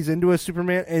 3 movies into a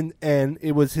Superman and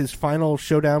it was his final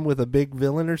showdown with a big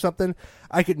villain or something,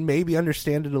 I could maybe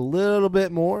understand it a little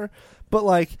bit more. But,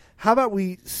 like, how about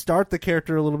we start the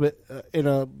character a little bit in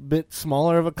a bit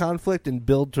smaller of a conflict and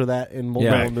build to that in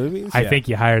multiple movies? I think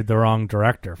you hired the wrong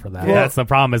director for that. That's the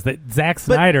problem, is that Zack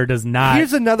Snyder does not.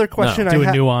 Here's another question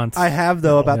nuance. I have,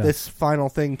 though, about this final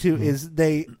thing, too, is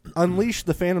they unleash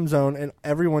the Phantom Zone and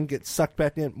everyone gets sucked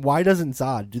back in. Why doesn't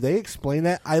Zod? Do they explain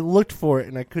that? I looked for it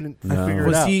and I couldn't figure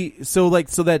it out.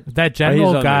 That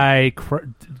general guy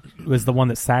was the one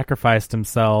that sacrificed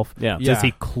himself. Does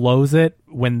he close it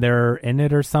when they're in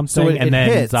it or something? So and then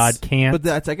hits, Zod can't.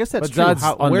 But I guess that's but true. Zod's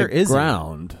Where on the is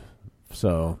ground?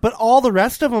 So, but all the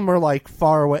rest of them are like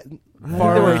far away too,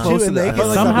 and they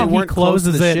somehow he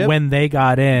closes it when they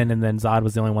got in, and then Zod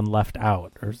was the only one left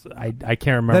out. Or I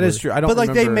can't remember. That is true. I don't. But like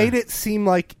remember. they made it seem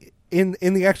like in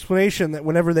the explanation that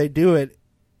whenever they do it,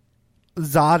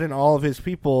 Zod and all of his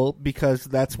people, because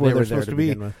that's where they're supposed to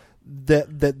be.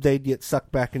 That they'd get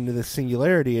sucked back into this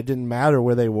singularity. It didn't matter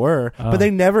where they were, but they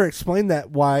never explained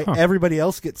that why everybody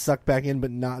else gets sucked back in,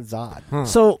 but not Zod.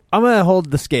 So I'm going to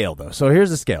hold the scale, though. So here's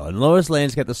the scale. And Lois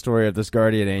Lane's got the story of this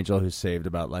guardian angel who saved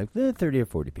about like 30 or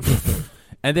 40 people.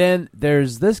 And then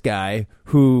there's this guy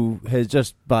who has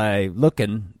just by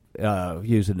looking,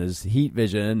 using his heat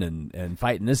vision and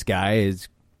fighting this guy, has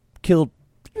killed,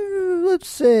 let's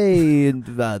say, in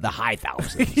the high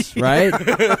thousands,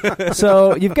 right?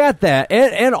 So you've got that,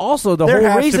 and also the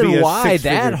whole reason why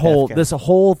this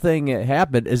whole thing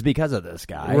happened is because of this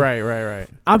guy. Right.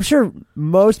 I'm sure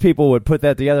most people would put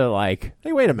that together like,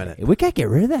 hey, wait a minute, we can't get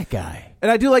rid of that guy. And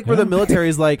I do like where the military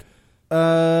is like,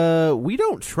 we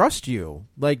don't trust you.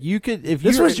 Like, you could, if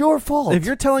this was your fault. If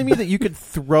you're telling me that you could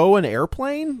throw an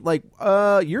airplane, like,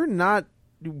 you're not.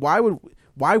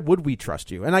 Why would we trust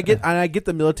you? And I get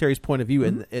the military's point of view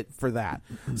in it for that.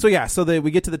 So we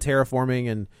get to the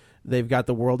terraforming and they've got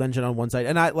the world engine on one side.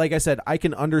 And like I said, I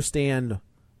can understand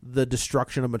the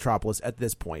destruction of Metropolis at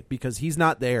this point because he's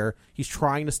not there. He's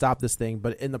trying to stop this thing,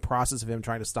 but in the process of him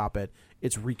trying to stop it,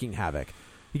 it's wreaking havoc.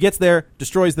 He gets there,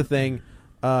 destroys the thing.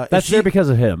 That's there because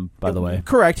of him, by the way.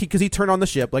 Correct, because he turned on the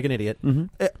ship like an idiot.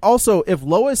 Also, if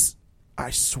Lois,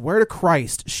 I swear to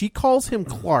Christ, she calls him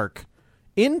Clark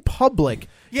in public.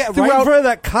 Yeah, right in front of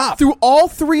that cop. Through all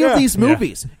 3 of these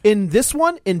movies. In this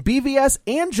one, in BVS,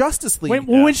 and Justice League.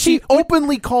 When she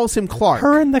openly calls him Clark.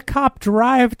 Her and the cop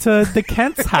drive to the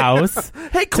Kent's house.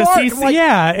 Hey, Clark! What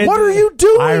are you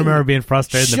doing? I remember being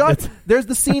frustrated. There's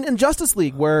the scene in Justice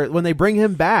League where when they bring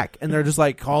him back, and they're just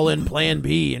like, call in Plan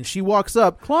B, and she walks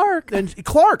up. Clark! And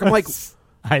Clark! I'm like,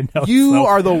 I know. You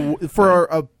are for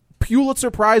a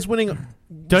Pulitzer Prize winning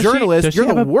journalist,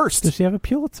 you're the worst. Does she have a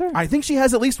Pulitzer? I think she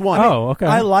has at least one. Oh, okay.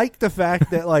 I like the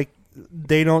fact that like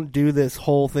they don't do this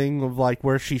whole thing of like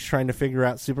where she's trying to figure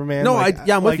out Superman. No, like,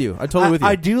 I'm with you. I'm totally with you.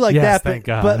 I do like yes, that, thank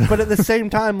God. but at the same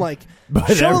time, like,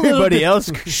 but everybody else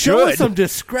show some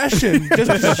discretion. Just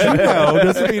because you know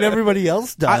doesn't mean everybody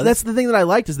else does. That's the thing that I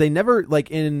liked is they never like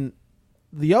in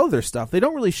the other stuff. They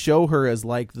don't really show her as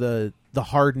like the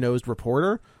hard nosed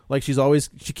reporter. Like she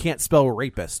can't spell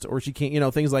rapist or she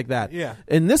can't, things like that. Yeah.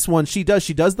 In this one, she does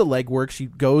the legwork. She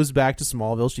goes back to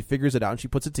Smallville. She figures it out and she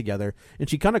puts it together and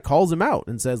she kind of calls him out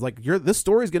and says like, this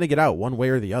story's going to get out one way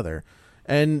or the other.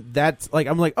 And that's like,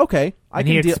 I'm like, okay.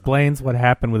 He explains what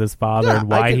happened with his father and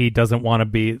why he doesn't want to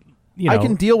be, I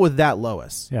can deal with that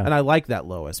Lois. Yeah. And I like that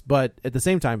Lois. But at the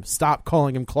same time, stop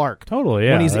calling him Clark. Totally,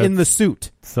 yeah. When he's in the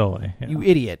suit. Silly. Yeah. You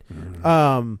idiot.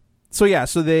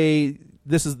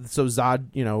 So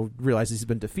Zod, realizes he's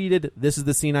been defeated. This is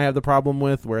the scene I have the problem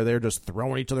with, where they're just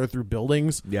throwing each other through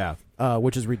buildings. Yeah,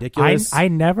 which is ridiculous. I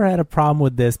never had a problem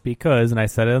with this because, and I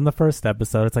said it in the first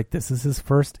episode, it's like this is his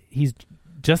first. He's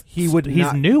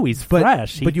new. He's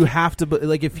fresh. But you have to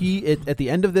like if he at the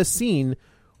end of this scene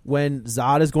when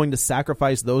Zod is going to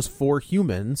sacrifice those 4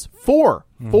 humans, four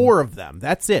of them.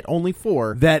 That's it. Only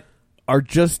 4 that are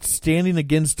just standing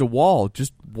against a wall.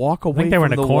 Just walk away. I think they were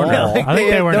from in a the corner. wall. I think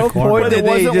they were in a corner. But it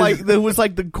wasn't like it was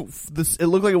like the. It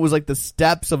looked like it was like the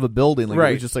steps of a building. Like Right.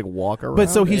 it was just like walk around. But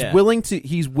so he's Yeah. willing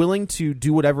to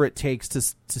do whatever it takes to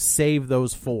save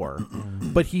those 4,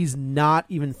 but he's not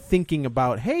even thinking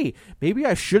about, hey, maybe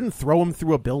I shouldn't throw him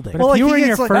through a building. But if you were in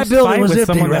your first fight with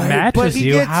someone that matches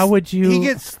you, how would you? He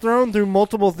gets thrown through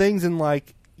multiple things, and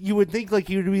like you would think, like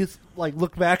you'd be like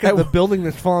look back at the building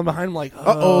that's falling behind him, like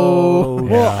oh.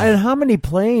 Well, and how many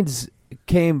planes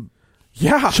came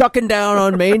chucking down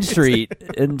on Main Street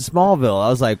in Smallville? I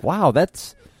was like, wow,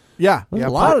 that's a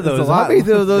lot of those. How many of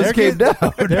those came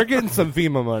down? They're getting some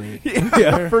FEMA money.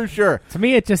 Yeah, for sure. To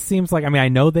me, it just seems like, I mean, I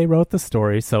know they wrote the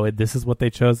story, so this is what they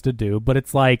chose to do, but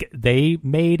it's like they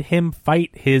made him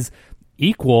fight his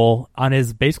equal on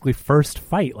his basically first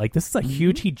fight. Like, this is a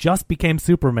huge, he just became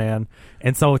Superman.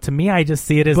 And so to me, I just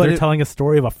see it as they're telling a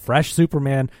story of a fresh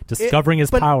Superman discovering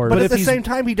his powers. But at the same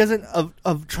time, he doesn't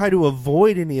try to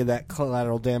avoid any of that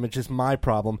collateral damage is my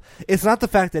problem. It's not the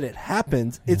fact that it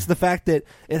happens. It's the fact that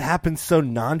it happens so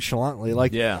nonchalantly.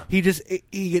 Like, he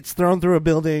gets thrown through a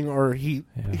building, or he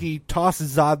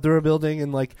tosses Zod through a building,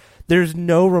 and like, there's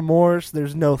no remorse,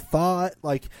 there's no thought.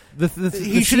 Like,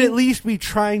 he should at least be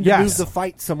trying to move the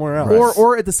fight somewhere else.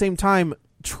 Or at the same time,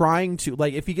 trying to,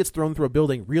 like, if he gets thrown through a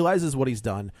building, realizes what he's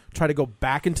done, try to go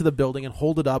back into the building and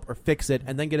hold it up or fix it,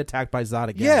 and then get attacked by Zod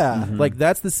again. Yeah. Like,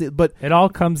 that's the... But it all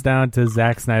comes down to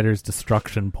Zack Snyder's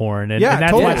destruction porn. And, Yeah, and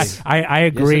that's totally. what I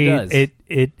agree. Yes, it does.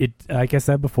 It like I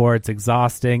said before, it's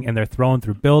exhausting, and they're thrown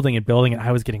through building and building, and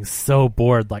I was getting so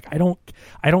bored. Like, I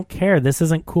don't care. This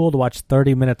isn't cool to watch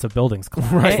 30 minutes of buildings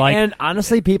collapse. Right. Like, And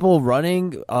honestly, people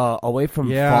running away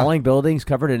from falling buildings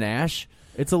covered in ash.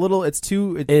 It's a little... It's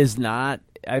too... is not...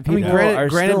 People are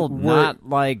still not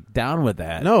like down with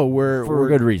that. No, we're for a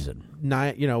good reason.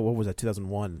 What was that?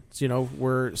 2001. So,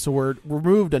 we're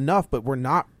removed enough, but we're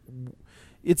not.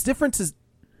 It's different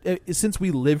since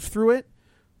we lived through it,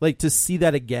 like, to see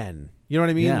that again. You know what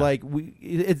I mean? Yeah. Like,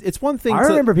 it's one thing. I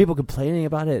remember people complaining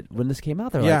about it when this came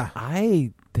out. They're Yeah.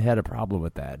 like, I had a problem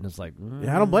with that, and it's like,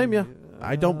 I don't blame you.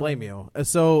 I don't blame you. And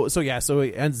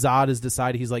Zod has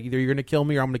decided, he's like, either you're going to kill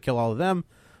me or I'm going to kill all of them.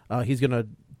 He's going to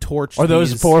torch or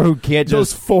those these- 4 who can't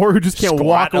those just 4 who just can't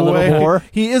walk squat a little away. more.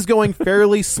 He is going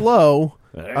fairly slow.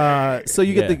 So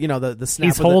you get the snap.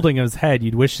 he's of the- holding his head.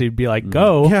 You'd wish he'd be like,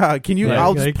 go. Yeah, can you? Like-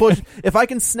 I'll just like- push. If I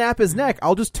can snap his neck,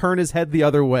 I'll just turn his head the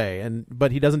other way.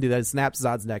 But he doesn't do that. He snaps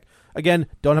Zod's neck. Again,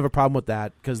 don't have a problem with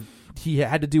that because he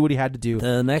had to do what he had to do.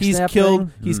 The next he's snap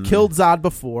killed. thing? He's killed Zod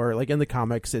before. Like in the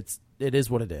comics, it is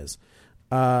what it is.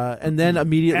 And then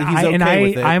immediately he's okay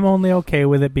with it. I'm only okay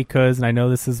with it because, and I know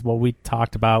this is what we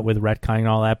talked about with retconning and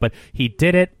all that, but he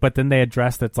did it. But then they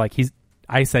addressed it's like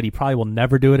I said he probably will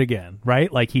never do it again, right?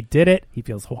 Like, he did it. He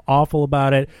feels awful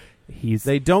about it.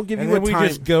 They don't give and you a then we time.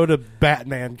 just go to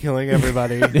Batman killing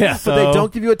everybody. Yeah. But they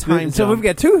don't give you a time. So jump. we've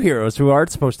got 2 heroes who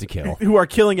aren't supposed to kill, who are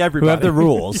killing everybody, who have the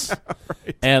rules, Yeah,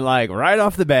 right. and like right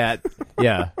off the bat,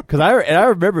 because I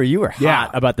remember you were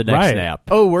hot about the next snap.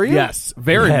 Oh, were you? Yes,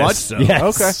 very much so.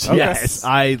 Yes. Okay. Yes.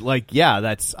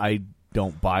 I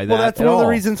don't buy that. Well, that's at one of the all.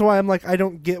 reasons why I'm like, I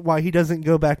don't get why he doesn't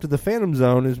go back to the Phantom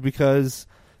Zone, is because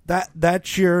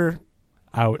that's your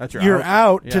out. You're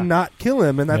out to Yeah. not kill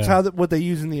him, and that's Yeah. what they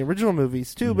use in the original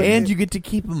movies too. But and you get to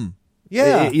keep him.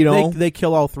 yeah, You know, they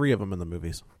kill all 3 of them in the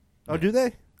movies. oh, do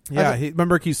they? Yeah,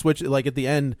 remember he switched, like, at the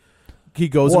end, he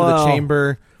goes into the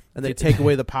chamber, and they take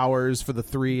away the powers for the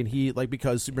 3, and he, like,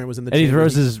 because Superman was in the and chamber. he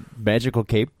throws his magical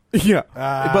cape. Yeah.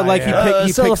 But, like, yeah.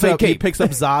 he cellophane cape. picks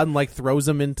up Zod and, like, throws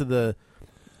him into the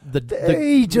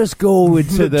They just go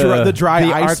into the dry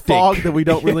ice Arctic. fog that we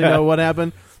don't really know what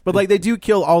happened. But, like, they do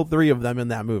kill all 3 of them in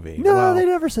that movie. No, Well, they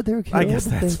never said they were killed. I guess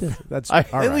They did. that's I-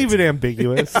 all They right. leave it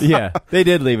ambiguous. Yeah, they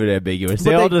did leave it ambiguous. But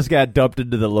They all they- just got dumped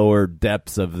into the lower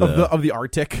depths of the. of the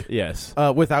Arctic. Yes.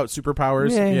 Without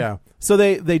superpowers. Yeah. Yeah. So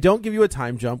they don't give you a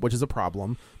time jump, which is a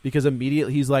problem, because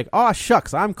immediately he's like, oh,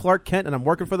 shucks, I'm Clark Kent and I'm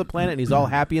working for the planet, and he's all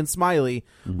happy and smiley.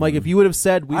 Like, if you would have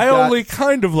said, I only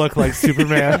kind of look like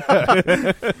Superman.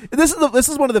 This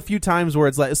is one of the few times where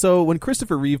it's like, so when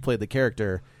Christopher Reeve played the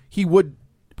character, he would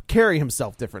carry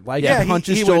himself different. Like, Yeah, he'd hunch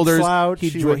his he would shoulders, slouch,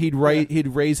 he'd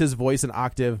raise his voice an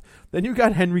octave. Then you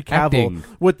got Henry Cavill Acting.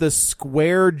 with the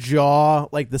square jaw,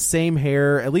 like the same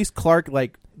hair. At least Clark,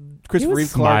 like, Christopher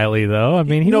Reeve Clark. Smiley though. I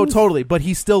mean, he was... totally. But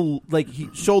he's still like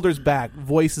shoulders back,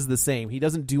 voice is the same. He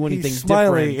doesn't do anything He's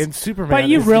Smiley different. in Superman. But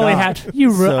you is really not.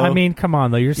 have I mean, come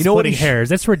on though. You're splitting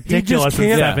hairs. It's ridiculous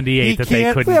in '78 that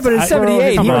they couldn't. Yeah, but in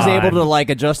 '78 he was able to to like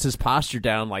adjust his posture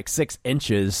down like 6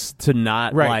 inches to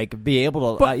not like be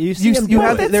able to. But you see him.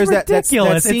 There's that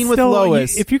scene with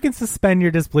Lois. If you can suspend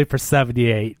your disbelief for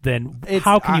 '78, then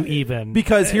how can you even?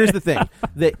 Because here's the thing: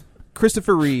 that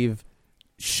Christopher Reeve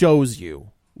shows you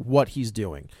what he's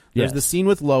doing. There's the scene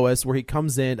with Lois where he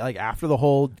comes in like after the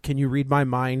whole "Can you read my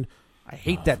mind?" I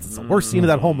hate that. It's the worst scene of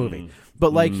that whole movie.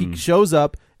 But like he shows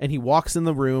up and he walks in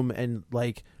the room and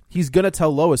like he's gonna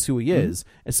tell Lois who he is,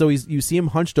 and so you see him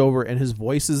hunched over and his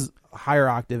voice is higher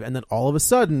octave, and then all of a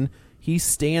sudden he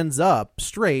stands up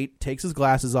straight, takes his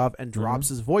glasses off, and drops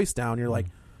his voice down. You're like,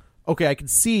 okay, I can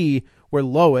see where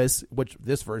Lois, which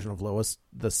this version of Lois,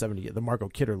 the Margot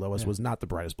Kidder Lois, was not the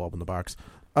brightest bulb in the box,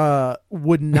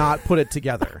 would not put it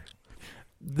together.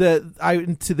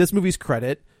 To this movie's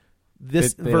credit,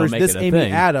 this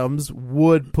Amy Adams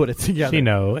would put it together. She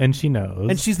knows.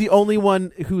 And she's the only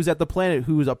one who's at the planet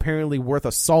who's apparently worth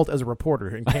a salt as a reporter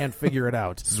and can't figure it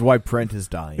out. This is why Brent is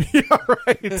dying. Yeah,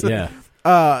 right. Yeah.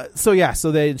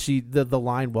 So then the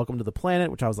line "Welcome to the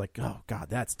planet," which I was like, oh god,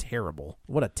 that's terrible.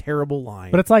 What a terrible line.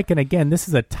 But it's like, and again, this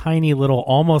is a tiny little,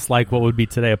 almost like what would be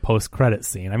today a post-credit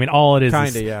scene. I mean, all it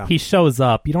is he shows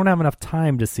up. You don't have enough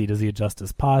time to see, does he adjust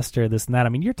his posture, this and that. I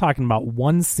mean, you're talking about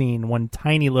one scene, one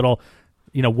tiny little,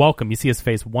 welcome. You see his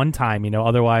face one time,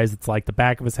 otherwise it's like the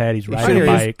back of his head. He's riding a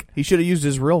bike. He should have used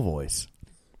his real voice.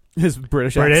 His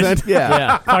British accent.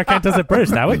 Yeah. Clark Kent does it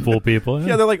British. That would fool people.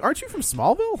 Yeah, they're like, aren't you from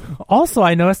Smallville? Also,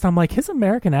 I noticed, I'm like, his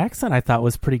American accent I thought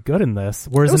was pretty good in this.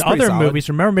 Whereas in other movies,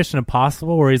 remember Mission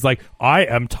Impossible, where he's like, I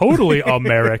am totally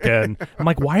American. I'm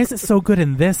like, why is it so good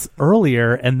in this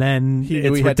earlier and then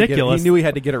it's ridiculous? He knew he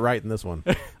had to get it right in this one.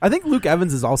 I think Luke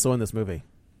Evans is also in this movie.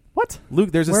 What?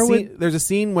 Luke, there's a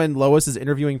scene when Lois is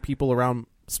interviewing people around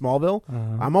Smallville.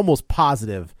 I'm almost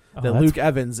positive that Luke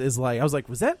Evans is like, I was like,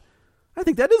 was that? I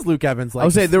think that is Luke Evans. Like, I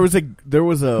would say there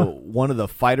was a one of the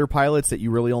fighter pilots that you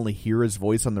really only hear his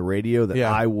voice on the radio that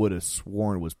I would have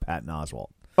sworn was Patton Oswalt.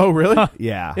 Oh, really?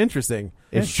 Yeah. Interesting.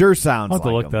 It sure sounds I'll like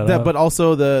have to look him. that up. But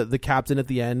also the captain at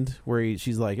the end where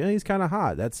she's like, he's kind of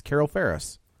hot. That's Carol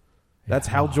Ferris. That's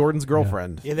Hal Jordan's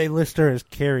girlfriend. Yeah, they list her as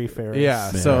Carrie Ferris.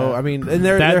 Yeah. So I mean, and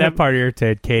that part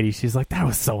irritated Katie. She's like, that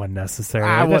was so unnecessary.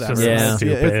 That's just so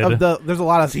stupid. There's a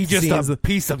lot of he just a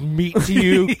piece of meat to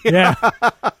you. Yeah.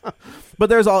 But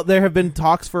there have been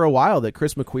talks for a while that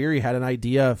Chris McQuarrie had an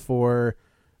idea for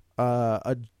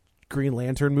a Green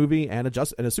Lantern movie and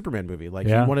a Superman movie. Like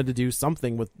he wanted to do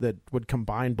something that would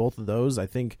combine both of those. I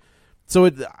think. So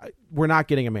we're not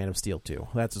getting a Man of Steel 2.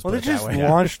 That's just they just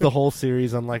launched the whole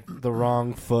series on like the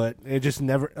wrong foot. It just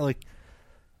never like.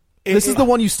 This is the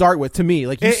one you start with. To me,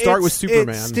 like you start with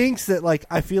Superman. It stinks that like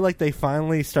I feel like they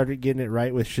finally started getting it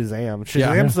right with Shazam.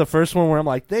 Shazam's the first one where I'm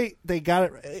like they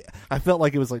got it. I felt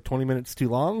like it was like 20 minutes too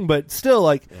long, but still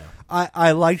like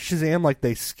I liked Shazam. Like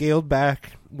they scaled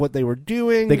back what they were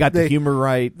doing. They got the humor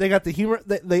right. They got the humor.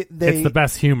 They it's the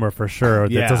best humor for sure. It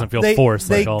doesn't feel forced.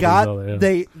 They like all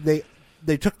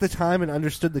they took the time and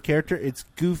understood the character. It's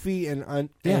goofy and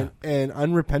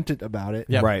unrepentant about it.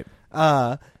 Yeah, right.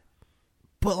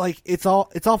 But like it's all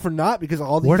for naught because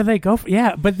all these. Where do they go?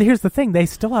 But here's the thing: they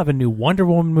still have a new Wonder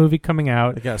Woman movie coming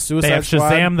out. They got Suicide They have Shazam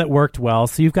Squad. that worked well,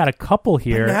 so you've got a couple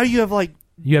here. But now you have like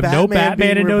no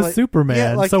Batman and no Superman.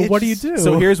 Yeah, like, so what do you do?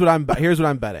 So here's what I'm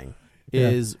betting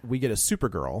is we get a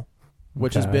Supergirl,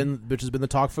 which has been the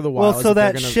talk for the while. Well, so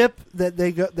that ship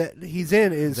that he's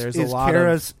in is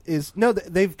Kara's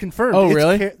they've confirmed. Oh,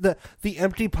 really? The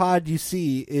empty pod you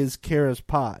see is Kara's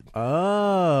pod.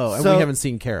 Oh, and we haven't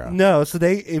seen Kara. No, so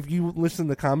if you listen to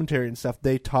the commentary and stuff,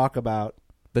 they talk about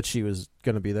that she was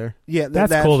going to be there. Yeah,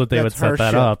 that's cool that they would set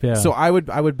that up. Yeah. So I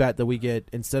would bet that we get,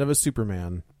 instead of a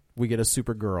Superman, we get a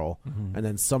Supergirl, and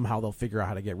then somehow they'll figure out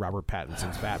how to get Robert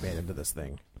Pattinson's Batman into this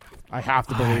thing. I have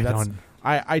to believe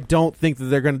I don't think that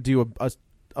they're going to do a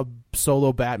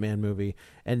solo Batman movie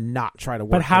and not try to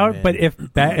work. But if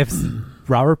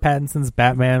Robert Pattinson's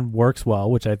Batman works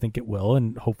well, which I think it will,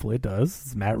 and hopefully it does,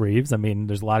 it's Matt Reeves. I mean,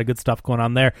 there's a lot of good stuff going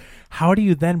on there. How do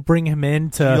you then bring him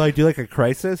into do like a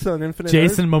Crisis on Infinite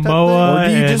Jason Earth Momoa, or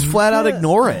do you just flat out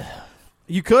ignore it?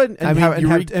 You could and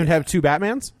have two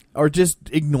Batmans, or just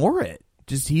ignore it.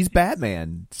 Just he's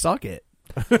Batman. Suck it.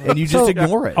 And you just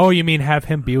ignore it. Oh, you mean have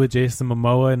him be with Jason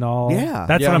Momoa and all? Yeah.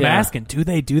 That's what I'm asking. Do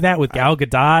they do that with Gal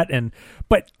Gadot?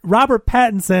 But Robert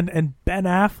Pattinson and Ben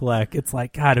Affleck, it's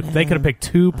like, God, if they could have picked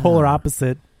two polar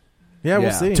opposite we'll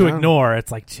see. to ignore,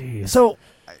 it's like, geez. So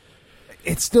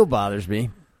it still bothers me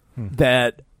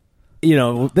that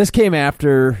this came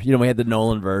after, we had the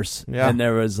Nolan verse. Yeah. And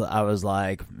I was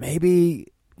like, maybe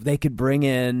they could bring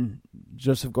in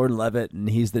Joseph Gordon-Levitt and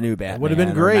he's the new Batman. Would have been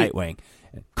or great. Nightwing.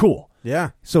 Cool.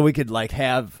 Yeah. So we could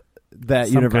have that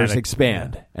Some universe kind of-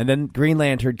 expand. yeah. And then Green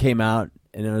Lantern came out.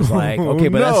 And it was like, okay,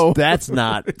 but no. that's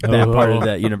not that part of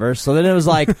that universe. So then it was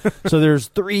like, so there's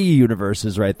 3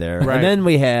 universes right there. Right. And then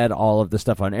we had all of the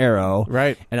stuff on Arrow.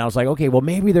 Right. And I was like, okay, well,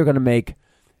 maybe they're going to make,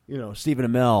 Stephen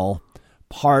Amell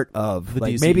part of, The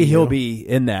DCU. maybe he'll be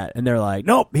in that. And they're like,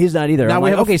 nope, he's not either. Now I'm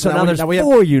we like, have okay, so now there's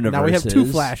 4 universes. Now we have 2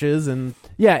 Flashes, and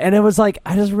yeah, and it was like,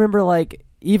 I just remember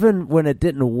even when it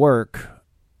didn't work,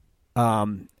 a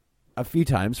few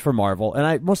times for Marvel,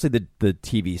 and mostly the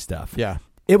TV stuff. Yeah.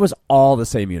 It was all the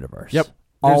same universe. Yep.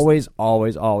 Always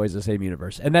the same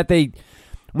universe. And that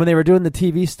when they were doing the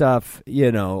TV stuff,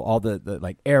 all the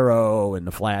like Arrow and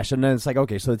the Flash, and then it's like,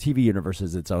 okay, so the TV universe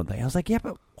is its own thing. I was like, yeah,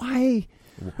 but why?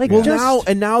 Like, well, just, now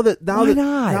why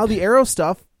not? now the Arrow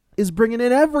stuff is bringing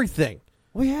in everything.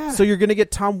 Well, yeah. So you're going to get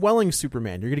Tom Welling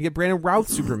Superman. You're going to get Brandon Routh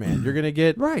Superman. You're going to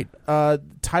get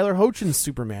Tyler Hoechlin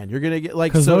Superman. You're going to get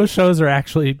because those shows are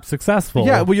actually successful.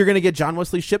 Yeah, well, you're going to get John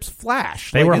Wesley Shipp's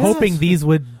Flash. They were hoping these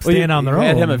would stand on their own.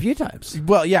 Had him a few times.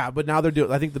 Well, yeah, but now they're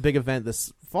doing. I think the big event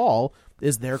this fall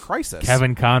is their Crisis.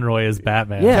 Kevin Conroy is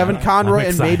Batman. Yeah. Kevin Conroy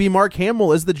and maybe Mark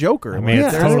Hamill is the Joker. I mean,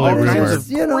 it's there's totally all rumored.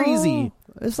 kinds of crazy.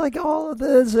 It's like all of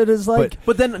this. It is like,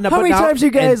 but then how many times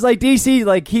you guys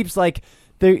DC keeps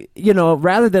they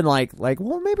rather than like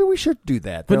well, maybe we should do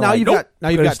that. But They're now like, you've nope,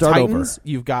 got start Titans, over.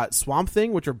 you've got Swamp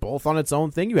Thing, which are both on its own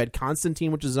thing. You had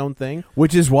Constantine, which is its own thing.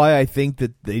 Which is why I think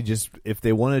that they just, if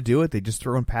they want to do it, they just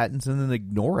throw in Pattinson and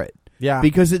ignore it. Yeah,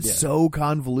 because it's so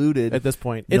convoluted at this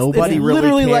point. Nobody it's really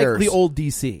literally cares. like the old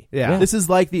DC. Yeah. This is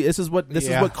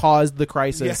what caused the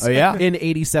Crisis. In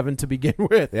 '87 to begin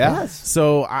with. Yeah. Yes.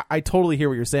 So I totally hear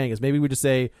what you're saying. Is maybe we just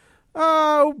say,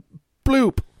 oh,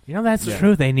 bloop. That's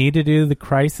true. They need to do the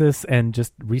Crisis and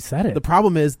just reset it. The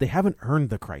problem is they haven't earned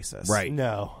the Crisis. Right.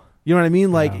 No. You know what I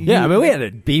mean? Like, I mean, we had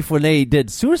a beef when they did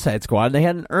Suicide Squad, and they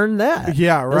hadn't earned that.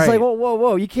 Yeah, right. It's like,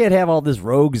 whoa, you can't have all this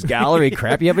rogues gallery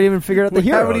crap. You haven't even figured out the we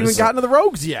heroes. haven't even gotten to the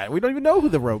rogues yet. We don't even know who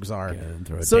the rogues are.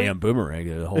 Throw a damn boomerang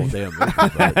at the whole damn movie.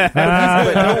 But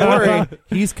don't worry,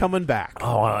 he's coming back.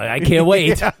 Oh, I can't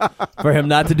wait for him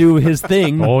not to do his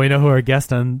thing. Well, we know who our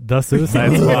guest on the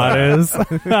Suicide Squad is.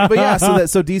 But yeah,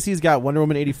 so DC's got Wonder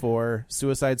Woman 84,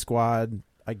 Suicide Squad,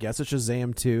 I guess it's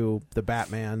Shazam 2, the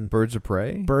Batman, Birds of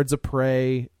Prey. There's a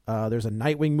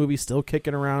Nightwing movie still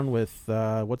kicking around with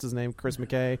what's his name, Chris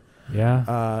McKay.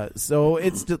 Yeah. So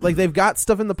it's like they've got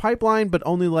stuff in the pipeline, but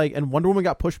only and Wonder Woman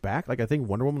got pushed back. Like I think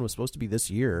Wonder Woman was supposed to be this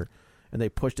year, and they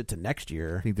pushed it to next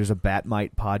year. I think there's a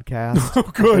Batmite podcast. Oh,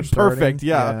 good, perfect.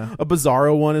 Yeah. A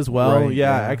Bizarro one as well. Right,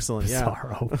 yeah, yeah. excellent.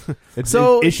 Bizarro. It's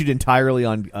So- issued entirely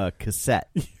on cassette.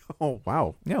 Oh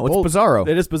wow. Yeah, it's Bizarro.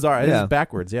 It is Bizarro. It Yeah. is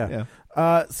backwards. Yeah.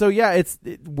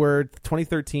 We're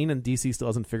 2013 and DC still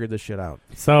hasn't figured this shit out.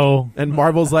 So And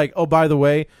Marvel's like, oh, by the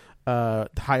way, the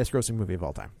highest grossing movie of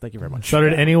all time. Thank you very much.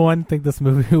 did anyone think this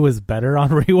movie was better on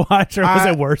rewatch, or was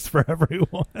it worse for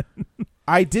everyone?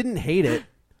 I didn't hate it.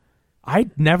 I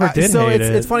never did So hate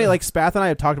it. it's funny. Like Spath and I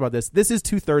have talked about this. This is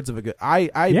 2/3 of a good.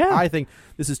 I think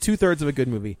this is 2/3 of a good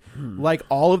movie. Like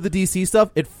all of the DC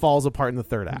stuff, it falls apart in the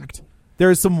third act.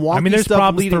 There's some wonky there's stuff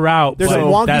problems leading, throughout. There's but some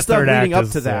wonky that stuff third leading act up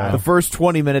is, to that. The first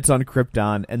 20 minutes on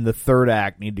Krypton and the third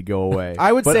act need to go away.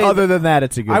 I would but say other than that,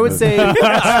 it's a good I would movie. say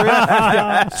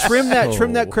trim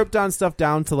that Krypton stuff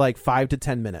down to like 5 to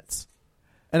 10 minutes,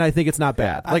 and I think it's not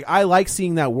bad. Like I like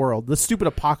seeing that world. The stupid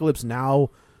Apocalypse Now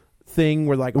thing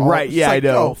where like Right, it's yeah, like, I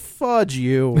know. Oh, fudge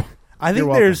you. I You're think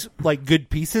welcome. there's like good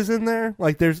pieces in there.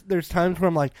 Like there's times where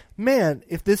I'm like, man,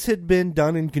 if this had been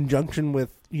done in conjunction with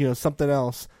something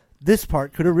else, this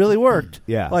part could have really worked.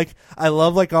 Yeah. Like I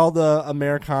love like all the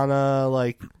Americana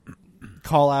like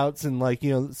call outs and like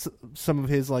some of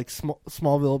his like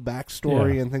Smallville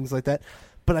backstory and things like that.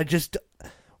 But I just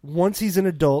once he's an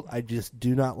adult, I just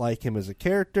do not like him as a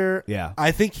character. Yeah.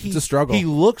 I think It's a struggle. He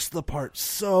looks the part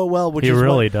so well, which He is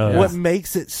really what, does. What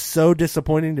makes it so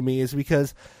disappointing to me is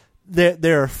because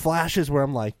there are flashes where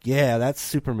I'm like, yeah, that's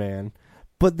Superman.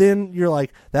 But then you're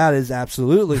like, that is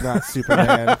absolutely not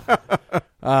Superman.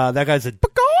 That guy's a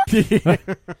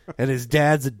and his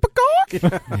dad's a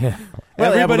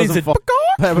Well, everybody's a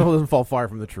Apple doesn't fall far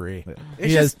from the tree.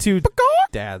 He has two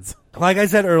dads. like I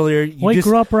said earlier. You Well, he just,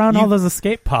 grew up around you- all those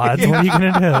escape pods. What are you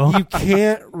going to do? You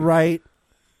can't write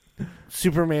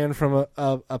Superman from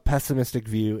a pessimistic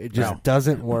view. It just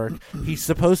doesn't work. He's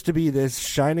supposed to be this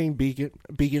shining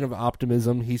beacon of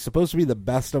optimism. He's supposed to be the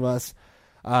best of us.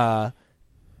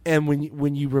 And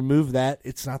when you remove that,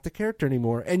 it's not the character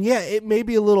anymore. And yeah, it may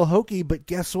be a little hokey, but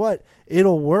guess what?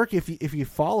 It'll work if you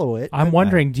follow it. I'm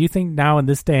wondering, do you think now in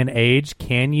this day and age,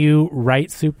 can you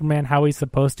write Superman how he's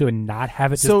supposed to and not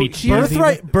have it just be cheesy?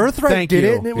 Birthright did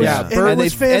it, and it was, it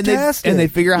was fantastic. And they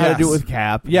figure out how to do it with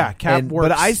Cap. Yeah, Cap works.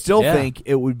 But I still think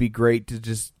it would be great to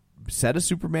just set a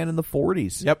Superman in the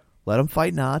 40s. Yep. Let him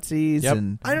fight Nazis. Yep.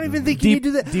 And I don't even think you need to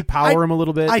do that. Depower him a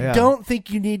little bit. I don't think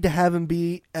you need to have him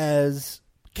be as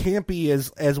campy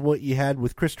as what you had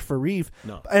with Christopher Reeve.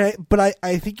 No. But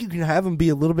I think you can have him be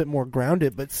a little bit more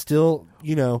grounded, but still,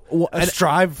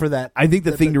 strive for that. I think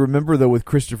the thing to remember, though, with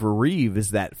Christopher Reeve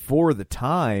is that for the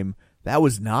time, that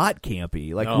was not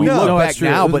campy. Like, we look back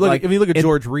now, but if you look at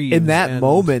George Reeves. In that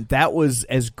moment, that was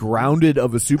as grounded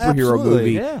of a superhero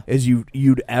movie as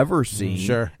you'd ever seen.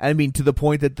 Sure. I mean, to the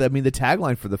point that, the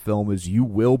tagline for the film is, "You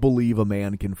will believe a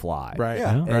man can fly." Right.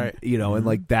 Yeah. And, Right. And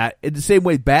like that, in the same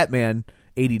way Batman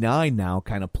 89 now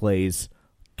kind of plays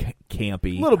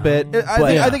campy. A little bit.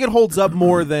 I think it holds up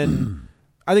more than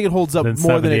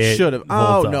it should have.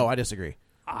 Oh, no, I disagree.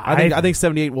 I think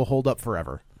 78 will hold up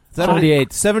forever.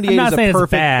 78 I'm not saying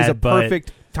it's bad, is a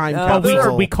perfect time but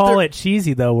capsule. we call it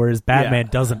cheesy, though, whereas Batman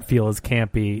doesn't feel as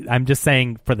campy. I'm just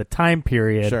saying for the time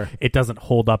period, it doesn't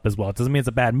hold up as well. It doesn't mean it's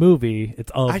a bad movie.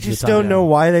 It's I just don't know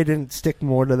why they didn't stick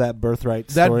more to that Birthright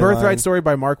story. That Birthright story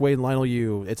by Mark Waid and Lionel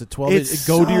Yu. It's a 12. It's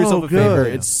go do yourself a favor.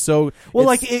 good. It's so well.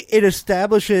 Like it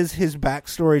establishes his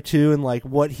backstory too, and like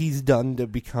what he's done to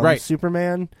become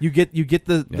Superman. You get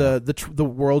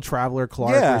the world traveler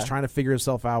Clark, where he's trying to figure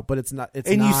himself out, but it's not.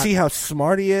 You see how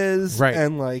smart he is, right?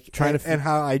 And like and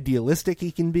how idealistic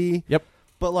he can be. Yep.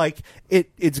 But like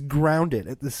it's grounded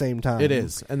at the same time. It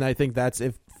is, and I think that's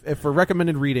if for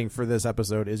recommended reading for this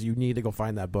episode is you need to go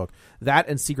find that book. That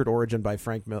and Secret Origin by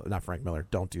not Frank Miller.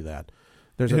 Don't do that.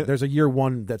 There's a year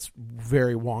one that's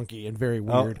very wonky and very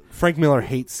weird. Frank Miller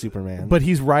hates Superman, but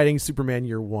he's writing Superman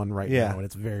year one now, and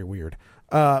it's very weird.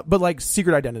 But like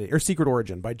Secret Identity or Secret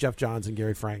Origin by Jeff Johns and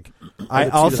Gary Frank. I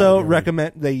also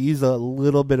recommend they use a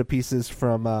little bit of pieces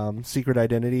from Secret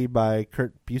Identity by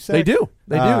Kurt Busiek. They do.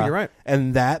 You're right.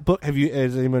 And that book,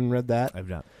 has anyone read that? I've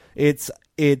not. It's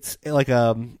like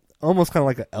almost kind of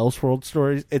like an Elseworld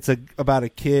story. It's about a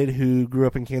kid who grew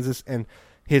up in Kansas and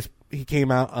he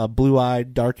came out a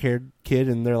blue-eyed, dark-haired kid,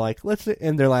 and they're like,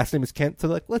 and their last name is Kent, so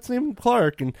they're like, let's name him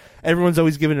Clark. And everyone's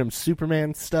always giving him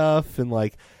Superman stuff, and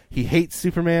like he hates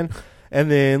Superman.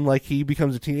 And then like he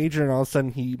becomes a teenager, and all of a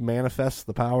sudden he manifests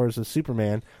the powers of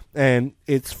Superman. And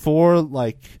it's for it's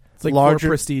like larger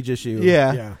prestige issue.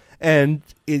 Yeah. And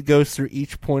it goes through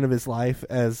each point of his life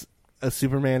as a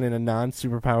Superman in a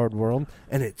non-superpowered world,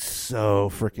 and it's so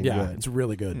freaking good. It's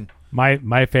really good.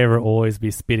 My favorite will always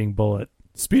be Speeding Bullet.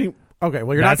 Okay,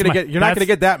 well you're not gonna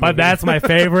get that movie. But that's my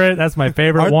favorite. That's my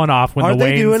favorite one-off. When aren't the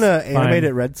they Waynes doing an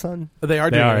animated Red Son? They are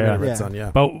doing animated Red Son.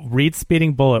 Yeah. But read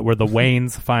Speeding Bullet, where the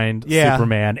Waynes find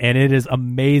Superman, and it is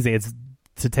amazing. It's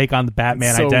to take on the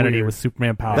Batman identity with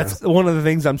Superman powers. That's one of the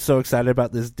things I'm so excited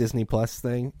about this Disney Plus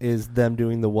thing is them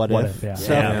doing the what if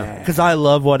stuff. Because I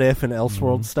love What If and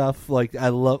Elseworld stuff. Like I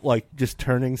love just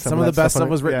turning some of the best stuff on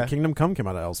was written. Kingdom Come came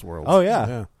out of Elseworlds. Oh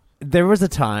yeah. There was a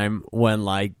time when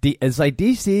it's like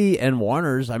DC and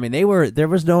Warner's. I mean, there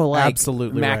was no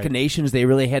absolutely machinations they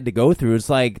really had to go through.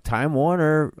 It's like Time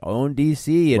Warner owned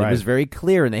DC, and it was very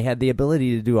clear, and they had the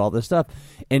ability to do all this stuff.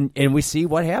 And we see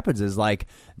what happens is like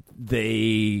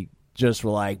they just were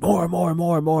like more,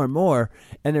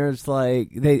 and there's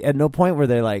like they at no point where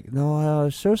they're like,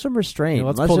 no, show some restraint.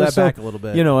 Let's pull that back a little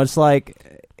bit. It's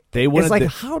like they wanted. It's like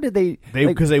how did they?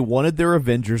 Because they wanted their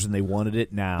Avengers and they wanted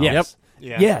it now. Yes. Yep.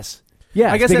 Yeah. Yes.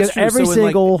 Yeah, I guess because that's true. every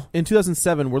single in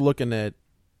 2007 we're looking at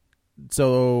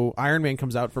Iron Man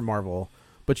comes out for Marvel,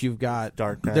 but you've got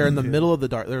Dark Knight. They're in the middle of the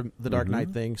Dark Knight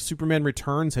thing. Superman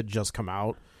Returns had just come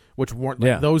out, which weren't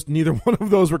those. Neither one of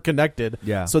those were connected.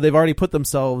 Yeah, so they've already put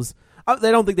themselves.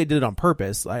 They don't think they did it on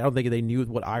purpose. I don't think they knew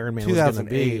what Iron Man was going to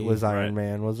be. 2008 was Iron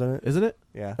Man, wasn't it? Isn't it?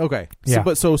 Yeah. Okay.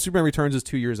 Yeah. So Superman Returns is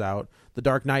 2 years out. The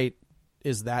Dark Knight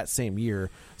is that same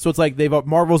year. So it's like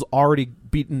Marvel's already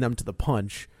beaten them to the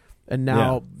punch. And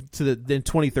now in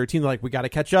 2013, they're like, we got to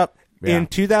catch up. Yeah. In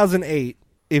 2008,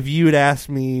 if you had asked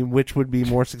me which would be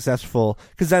more successful,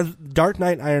 because as Dark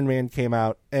Knight and Iron Man came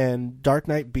out, and Dark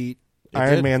Knight beat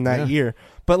Iron Man that year,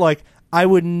 but like I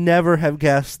would never have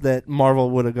guessed that Marvel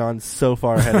would have gone so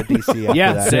far ahead of DC. After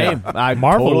that. Same.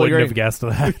 Marvel totally wouldn't have guessed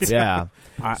that. Yeah,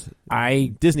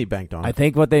 I Disney banked on it. I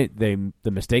think what the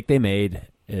mistake they made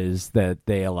is that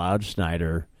they allowed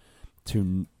Snyder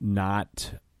to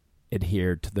not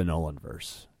adhere to the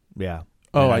Nolanverse. Yeah.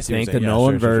 I think the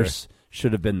Nolanverse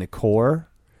should have been the core,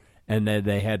 and then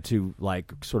they had to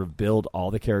like sort of build all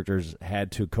the characters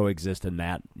had to coexist in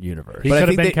that universe. He could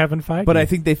have been Kevin Feige. But I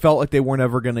think they felt like they weren't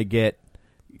ever going to get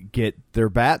their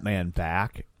Batman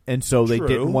back. And so they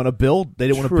didn't want to build. They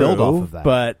didn't want to build off of that.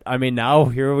 But I mean, now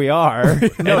here we are.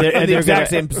 No, in the exact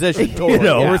same position. Totally.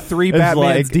 We're 3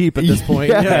 Batmans deep at this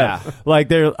point. Yeah. Like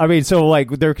they're. I mean, so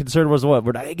like their concern was what?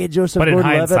 We're not gonna get Joseph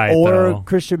Gordon-Levitt or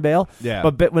Christian Bale. Yeah.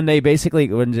 But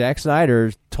when Zack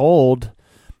Snyder told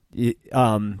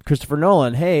Christopher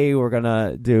Nolan, "Hey, we're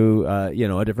gonna do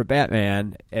a different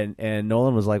Batman," and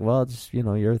Nolan was like, "Well, it's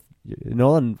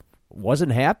Nolan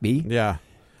wasn't happy." Yeah.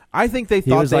 I think they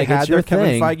thought they had their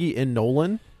Kevin Feige in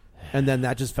Nolan, and then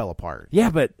that just fell apart. Yeah,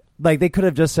 but like they could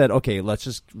have just said, okay, let's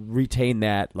just retain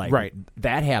that. Like, right.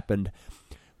 That happened.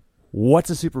 What's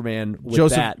a Superman with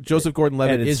that? Joseph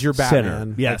Gordon-Levitt is your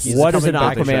Batman. Yes. Like, what is an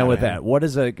Aquaman with that? What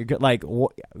is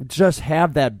just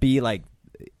have that be like,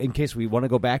 in case we want to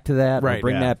go back to that, or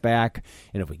bring that back.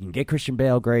 And if we can get Christian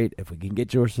Bale, great. If we can get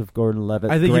Joseph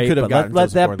Gordon-Levitt, I think great. you could have gotten let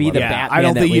that be the Batman. I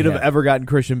don't think you'd have ever gotten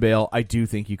Christian Bale. I do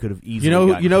think you could have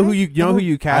easily. You know who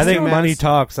you cast. I think money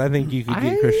talks. I think you could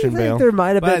get Christian Bale. There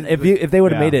might have been if they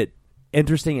would have made it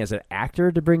interesting as an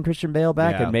actor to bring Christian Bale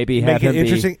back and maybe have him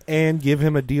interesting and give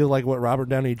him a deal like what Robert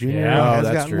Downey Jr. has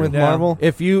gotten with Marvel.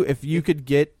 If you could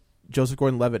get Joseph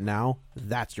Gordon-Levitt now,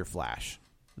 that's your Flash.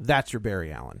 That's your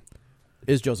Barry Allen.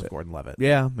 Is Joseph Gordon-Levitt?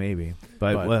 Yeah, maybe.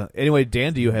 But well, anyway,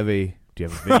 Dan, do you have a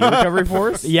video recovery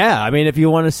for us? Yeah, I mean, if you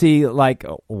want to see like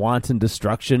wanton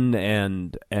destruction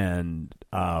and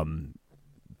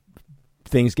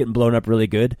things getting blown up really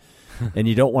good, and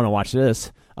you don't want to watch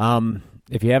this,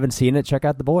 if you haven't seen it, check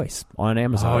out The Boys on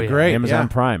Amazon. Oh, yeah. Great, Amazon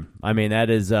Prime. I mean, that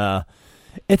is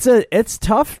it's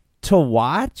tough to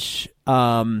watch.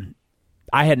 I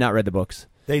had not read the books.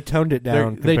 They toned it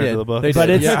down compared to the book. But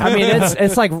it's I mean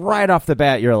it's like right off the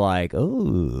bat you're like,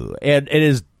 ooh. And it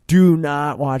is do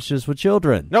not watch this with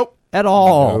children. Nope. At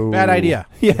all. No. Bad idea.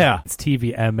 Yeah. It's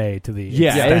TV MA to the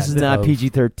this is not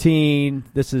PG-13.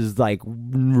 This is like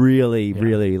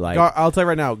really like I'll tell you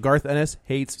right now, Garth Ennis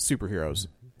hates superheroes.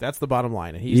 That's the bottom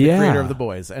line. He's the creator of The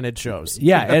Boys, and it shows.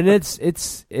 Yeah, and it's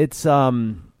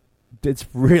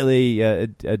really a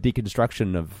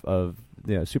deconstruction of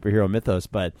superhero mythos,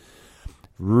 but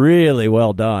really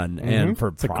well done. And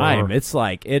for Prime, it's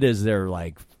like it is their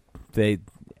like they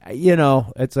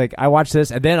it's like I watched this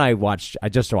and then I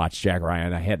just watched Jack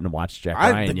Ryan. I hadn't watched Jack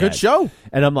Ryan yet. Good show.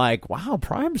 And I'm like, wow,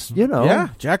 Prime's yeah,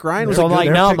 Jack Ryan was so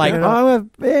I'm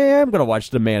gonna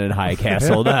watch The Man in High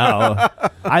Castle now.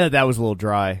 I thought that was a little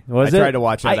dry. I tried to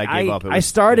watch it and I gave up. I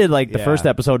started like the first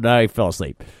episode and I fell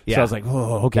asleep. Yeah. So I was like,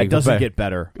 oh, okay. That doesn't get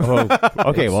better.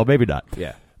 Okay, well maybe not.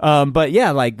 Yeah. But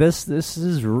yeah, like this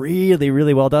is really,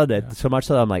 really well done. Yeah. So much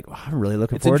that I'm like, I'm really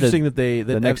looking forward to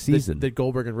the next season. That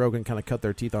Goldberg and Rogan kind of cut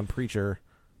their teeth on Preacher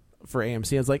for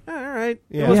AMC. I was like, all right,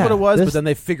 yeah. That's what it was. But then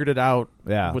they figured it out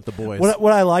with The Boys.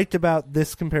 What I liked about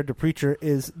this compared to Preacher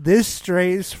is this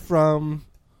strays from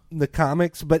the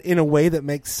comics, but in a way that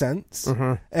makes sense.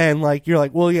 And like you're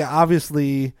like, well, yeah,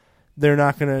 obviously. They're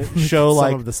not going to show some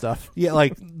like of the stuff. Yeah,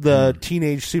 like the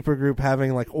teenage supergroup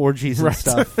having like orgies and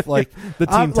stuff. Like the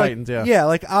Teen Titans, yeah.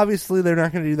 Like obviously they're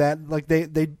not going to do that. Like they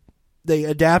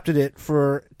adapted it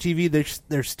for TV.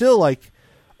 They're still like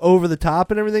over the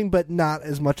top and everything, but not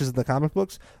as much as in the comic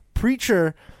books.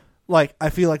 Preacher, like I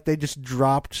feel like they just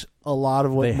dropped a lot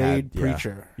of what made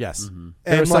Preacher. Yes, and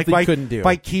was like something couldn't do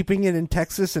by keeping it in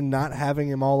Texas and not having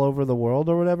him all over the world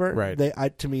or whatever.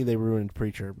 Right. To me they ruined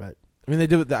Preacher, but. I mean, they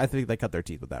did. I think they cut their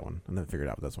teeth with that one, and then figured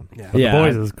out with this one. Yeah, The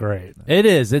Boys is great. It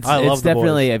is. It's love The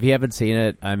definitely. Boys. If you haven't seen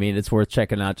it, I mean, it's worth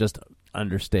checking out. Just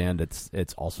understand it's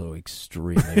also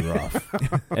extremely rough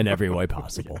in every way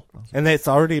possible. And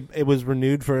it was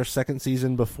renewed for a second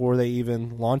season before they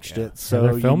even launched it. So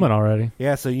they're filming already.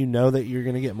 Yeah, so you know that you're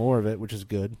going to get more of it, which is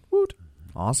good. Woot.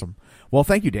 Awesome. Well,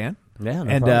 thank you, Dan. Yeah,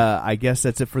 no and problem. I guess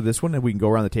that's it for this one, and we can go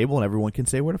around the table, and everyone can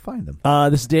say where to find them.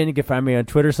 This is Dan. You can find me on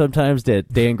Twitter sometimes at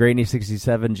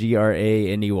DanGraney67,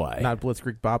 GRANEY. Not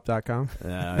BlitzkriegBop.com.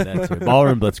 That's it.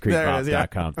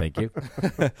 BallroomBlitzkriegBop.com. Thank you.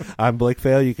 I'm Blake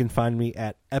Fail. You can find me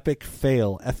at Epic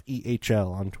Fail,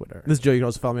 FEHL on Twitter. This is Joe. You can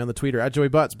also follow me on the Twitter at Joey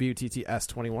Butts,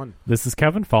 BUTTS21. This is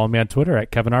Kevin. Follow me on Twitter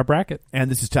at Kevin R. Brackett. And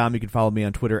this is Tom. You can follow me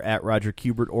on Twitter at Roger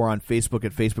Kubert or on Facebook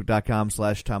at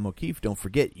Facebook.com/Tom O'Keefe. Don't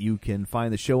forget, you can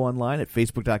find the show online at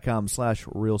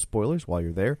Facebook.com/Real Spoilers while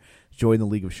you're there. Join the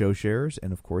League of Show Sharers,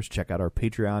 and of course, check out our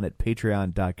Patreon at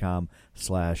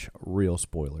Patreon.com/Real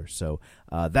Spoilers. So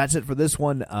that's it for this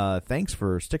one. Thanks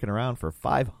for sticking around for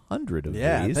 500 of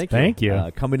these. Thank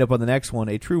you. Coming up on the next one,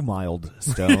 a true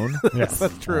milestone. Yes,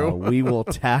 that's true. We will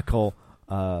tackle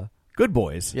Good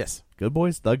Boys. Yes. Good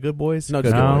Boys? The Good Boys? No,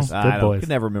 Good Good Boys. Boys. I Good Boys. can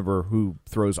never remember who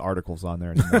throws articles on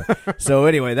there anymore. So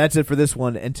anyway, that's it for this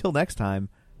one. Until next time,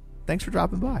 thanks for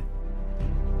dropping by.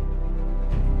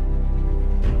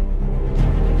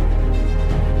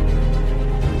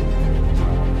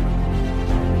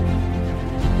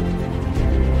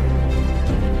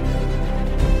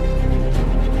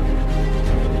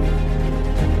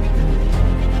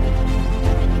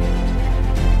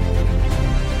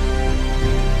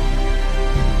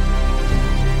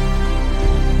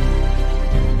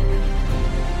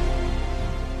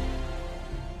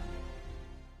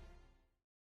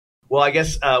 Well, I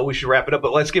guess we should wrap it up,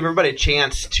 but let's give everybody a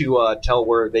chance to tell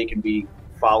where they can be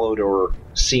followed or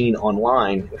seen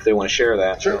online if they want to share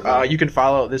that. Sure. You can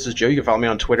follow, this is Joe, you can follow me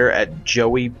on Twitter at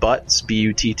Joey Butts,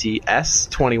 Butts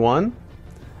 21.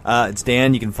 It's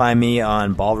Dan. You can find me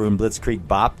on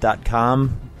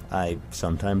ballroomblitzkriegBop.com. I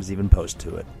sometimes even post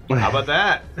to it. How about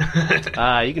that?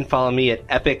 You can follow me at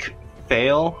Epic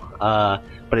Fail,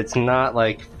 but it's not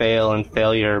like fail and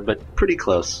failure, but pretty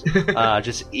close.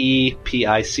 Just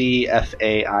EPICFAIL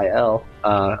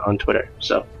on Twitter.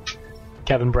 So,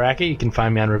 Kevin Brackett, you can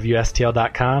find me on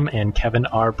ReviewSTL.com and Kevin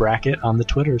R. Brackett on the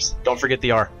Twitters. Don't forget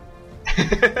the R.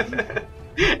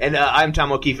 And I'm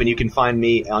Tom O'Keefe, and you can find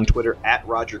me on Twitter at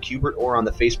Roger Kubert or on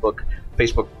the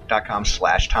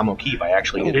Facebook.com/Tom O'Keefe. I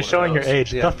actually You're showing your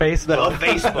age. Yeah. The Facebook. The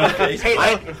Facebook. Hey,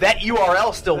 that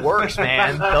URL still works,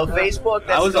 man. The Facebook.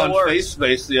 That I was still on works.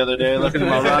 FaceSpace the other day looking at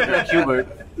my Roger Kubert.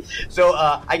 So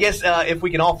I guess if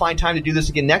we can all find time to do this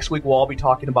again next week, we'll all be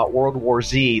talking about World War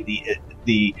Z,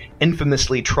 the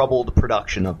infamously troubled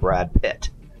production of Brad Pitt.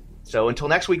 So until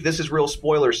next week, this is Real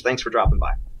Spoilers. Thanks for dropping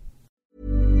by.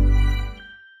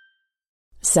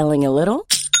 Selling a little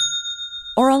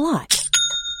or a lot?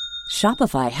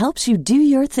 Shopify helps you do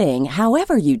your thing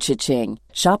however you cha-ching.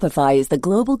 Shopify is the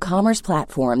global commerce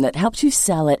platform that helps you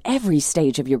sell at every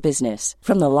stage of your business.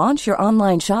 From the launch your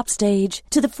online shop stage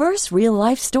to the first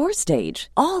real-life store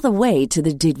stage, all the way to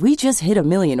the did we just hit a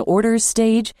million orders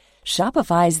stage.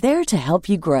 Shopify is there to help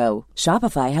you grow.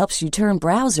 Shopify helps you turn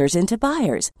browsers into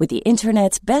buyers with the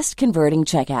internet's best converting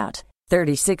checkout.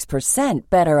 36%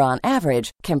 better on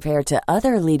average compared to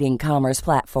other leading commerce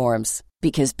platforms.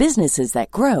 Because businesses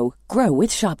that grow, grow with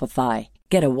Shopify.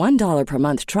 Get a $1 per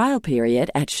month trial period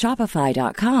at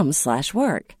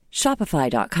shopify.com/work.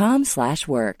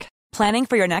 Shopify.com/work. Planning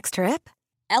for your next trip?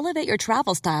 Elevate your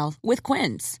travel style with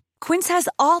Quince. Quince has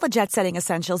all the jet-setting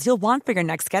essentials you'll want for your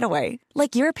next getaway,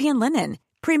 like European linen,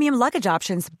 premium luggage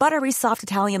options, buttery soft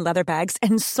Italian leather bags,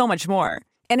 and so much more.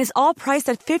 And is all priced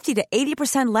at 50 to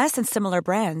 80% less than similar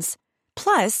brands.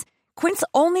 Plus, Quince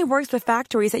only works with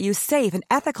factories that use safe and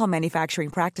ethical manufacturing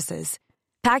practices.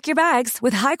 Pack your bags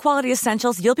with high-quality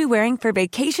essentials you'll be wearing for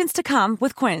vacations to come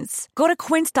with Quince. Go to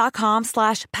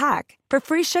quince.com/pack for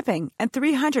free shipping and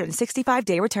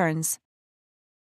 365-day returns.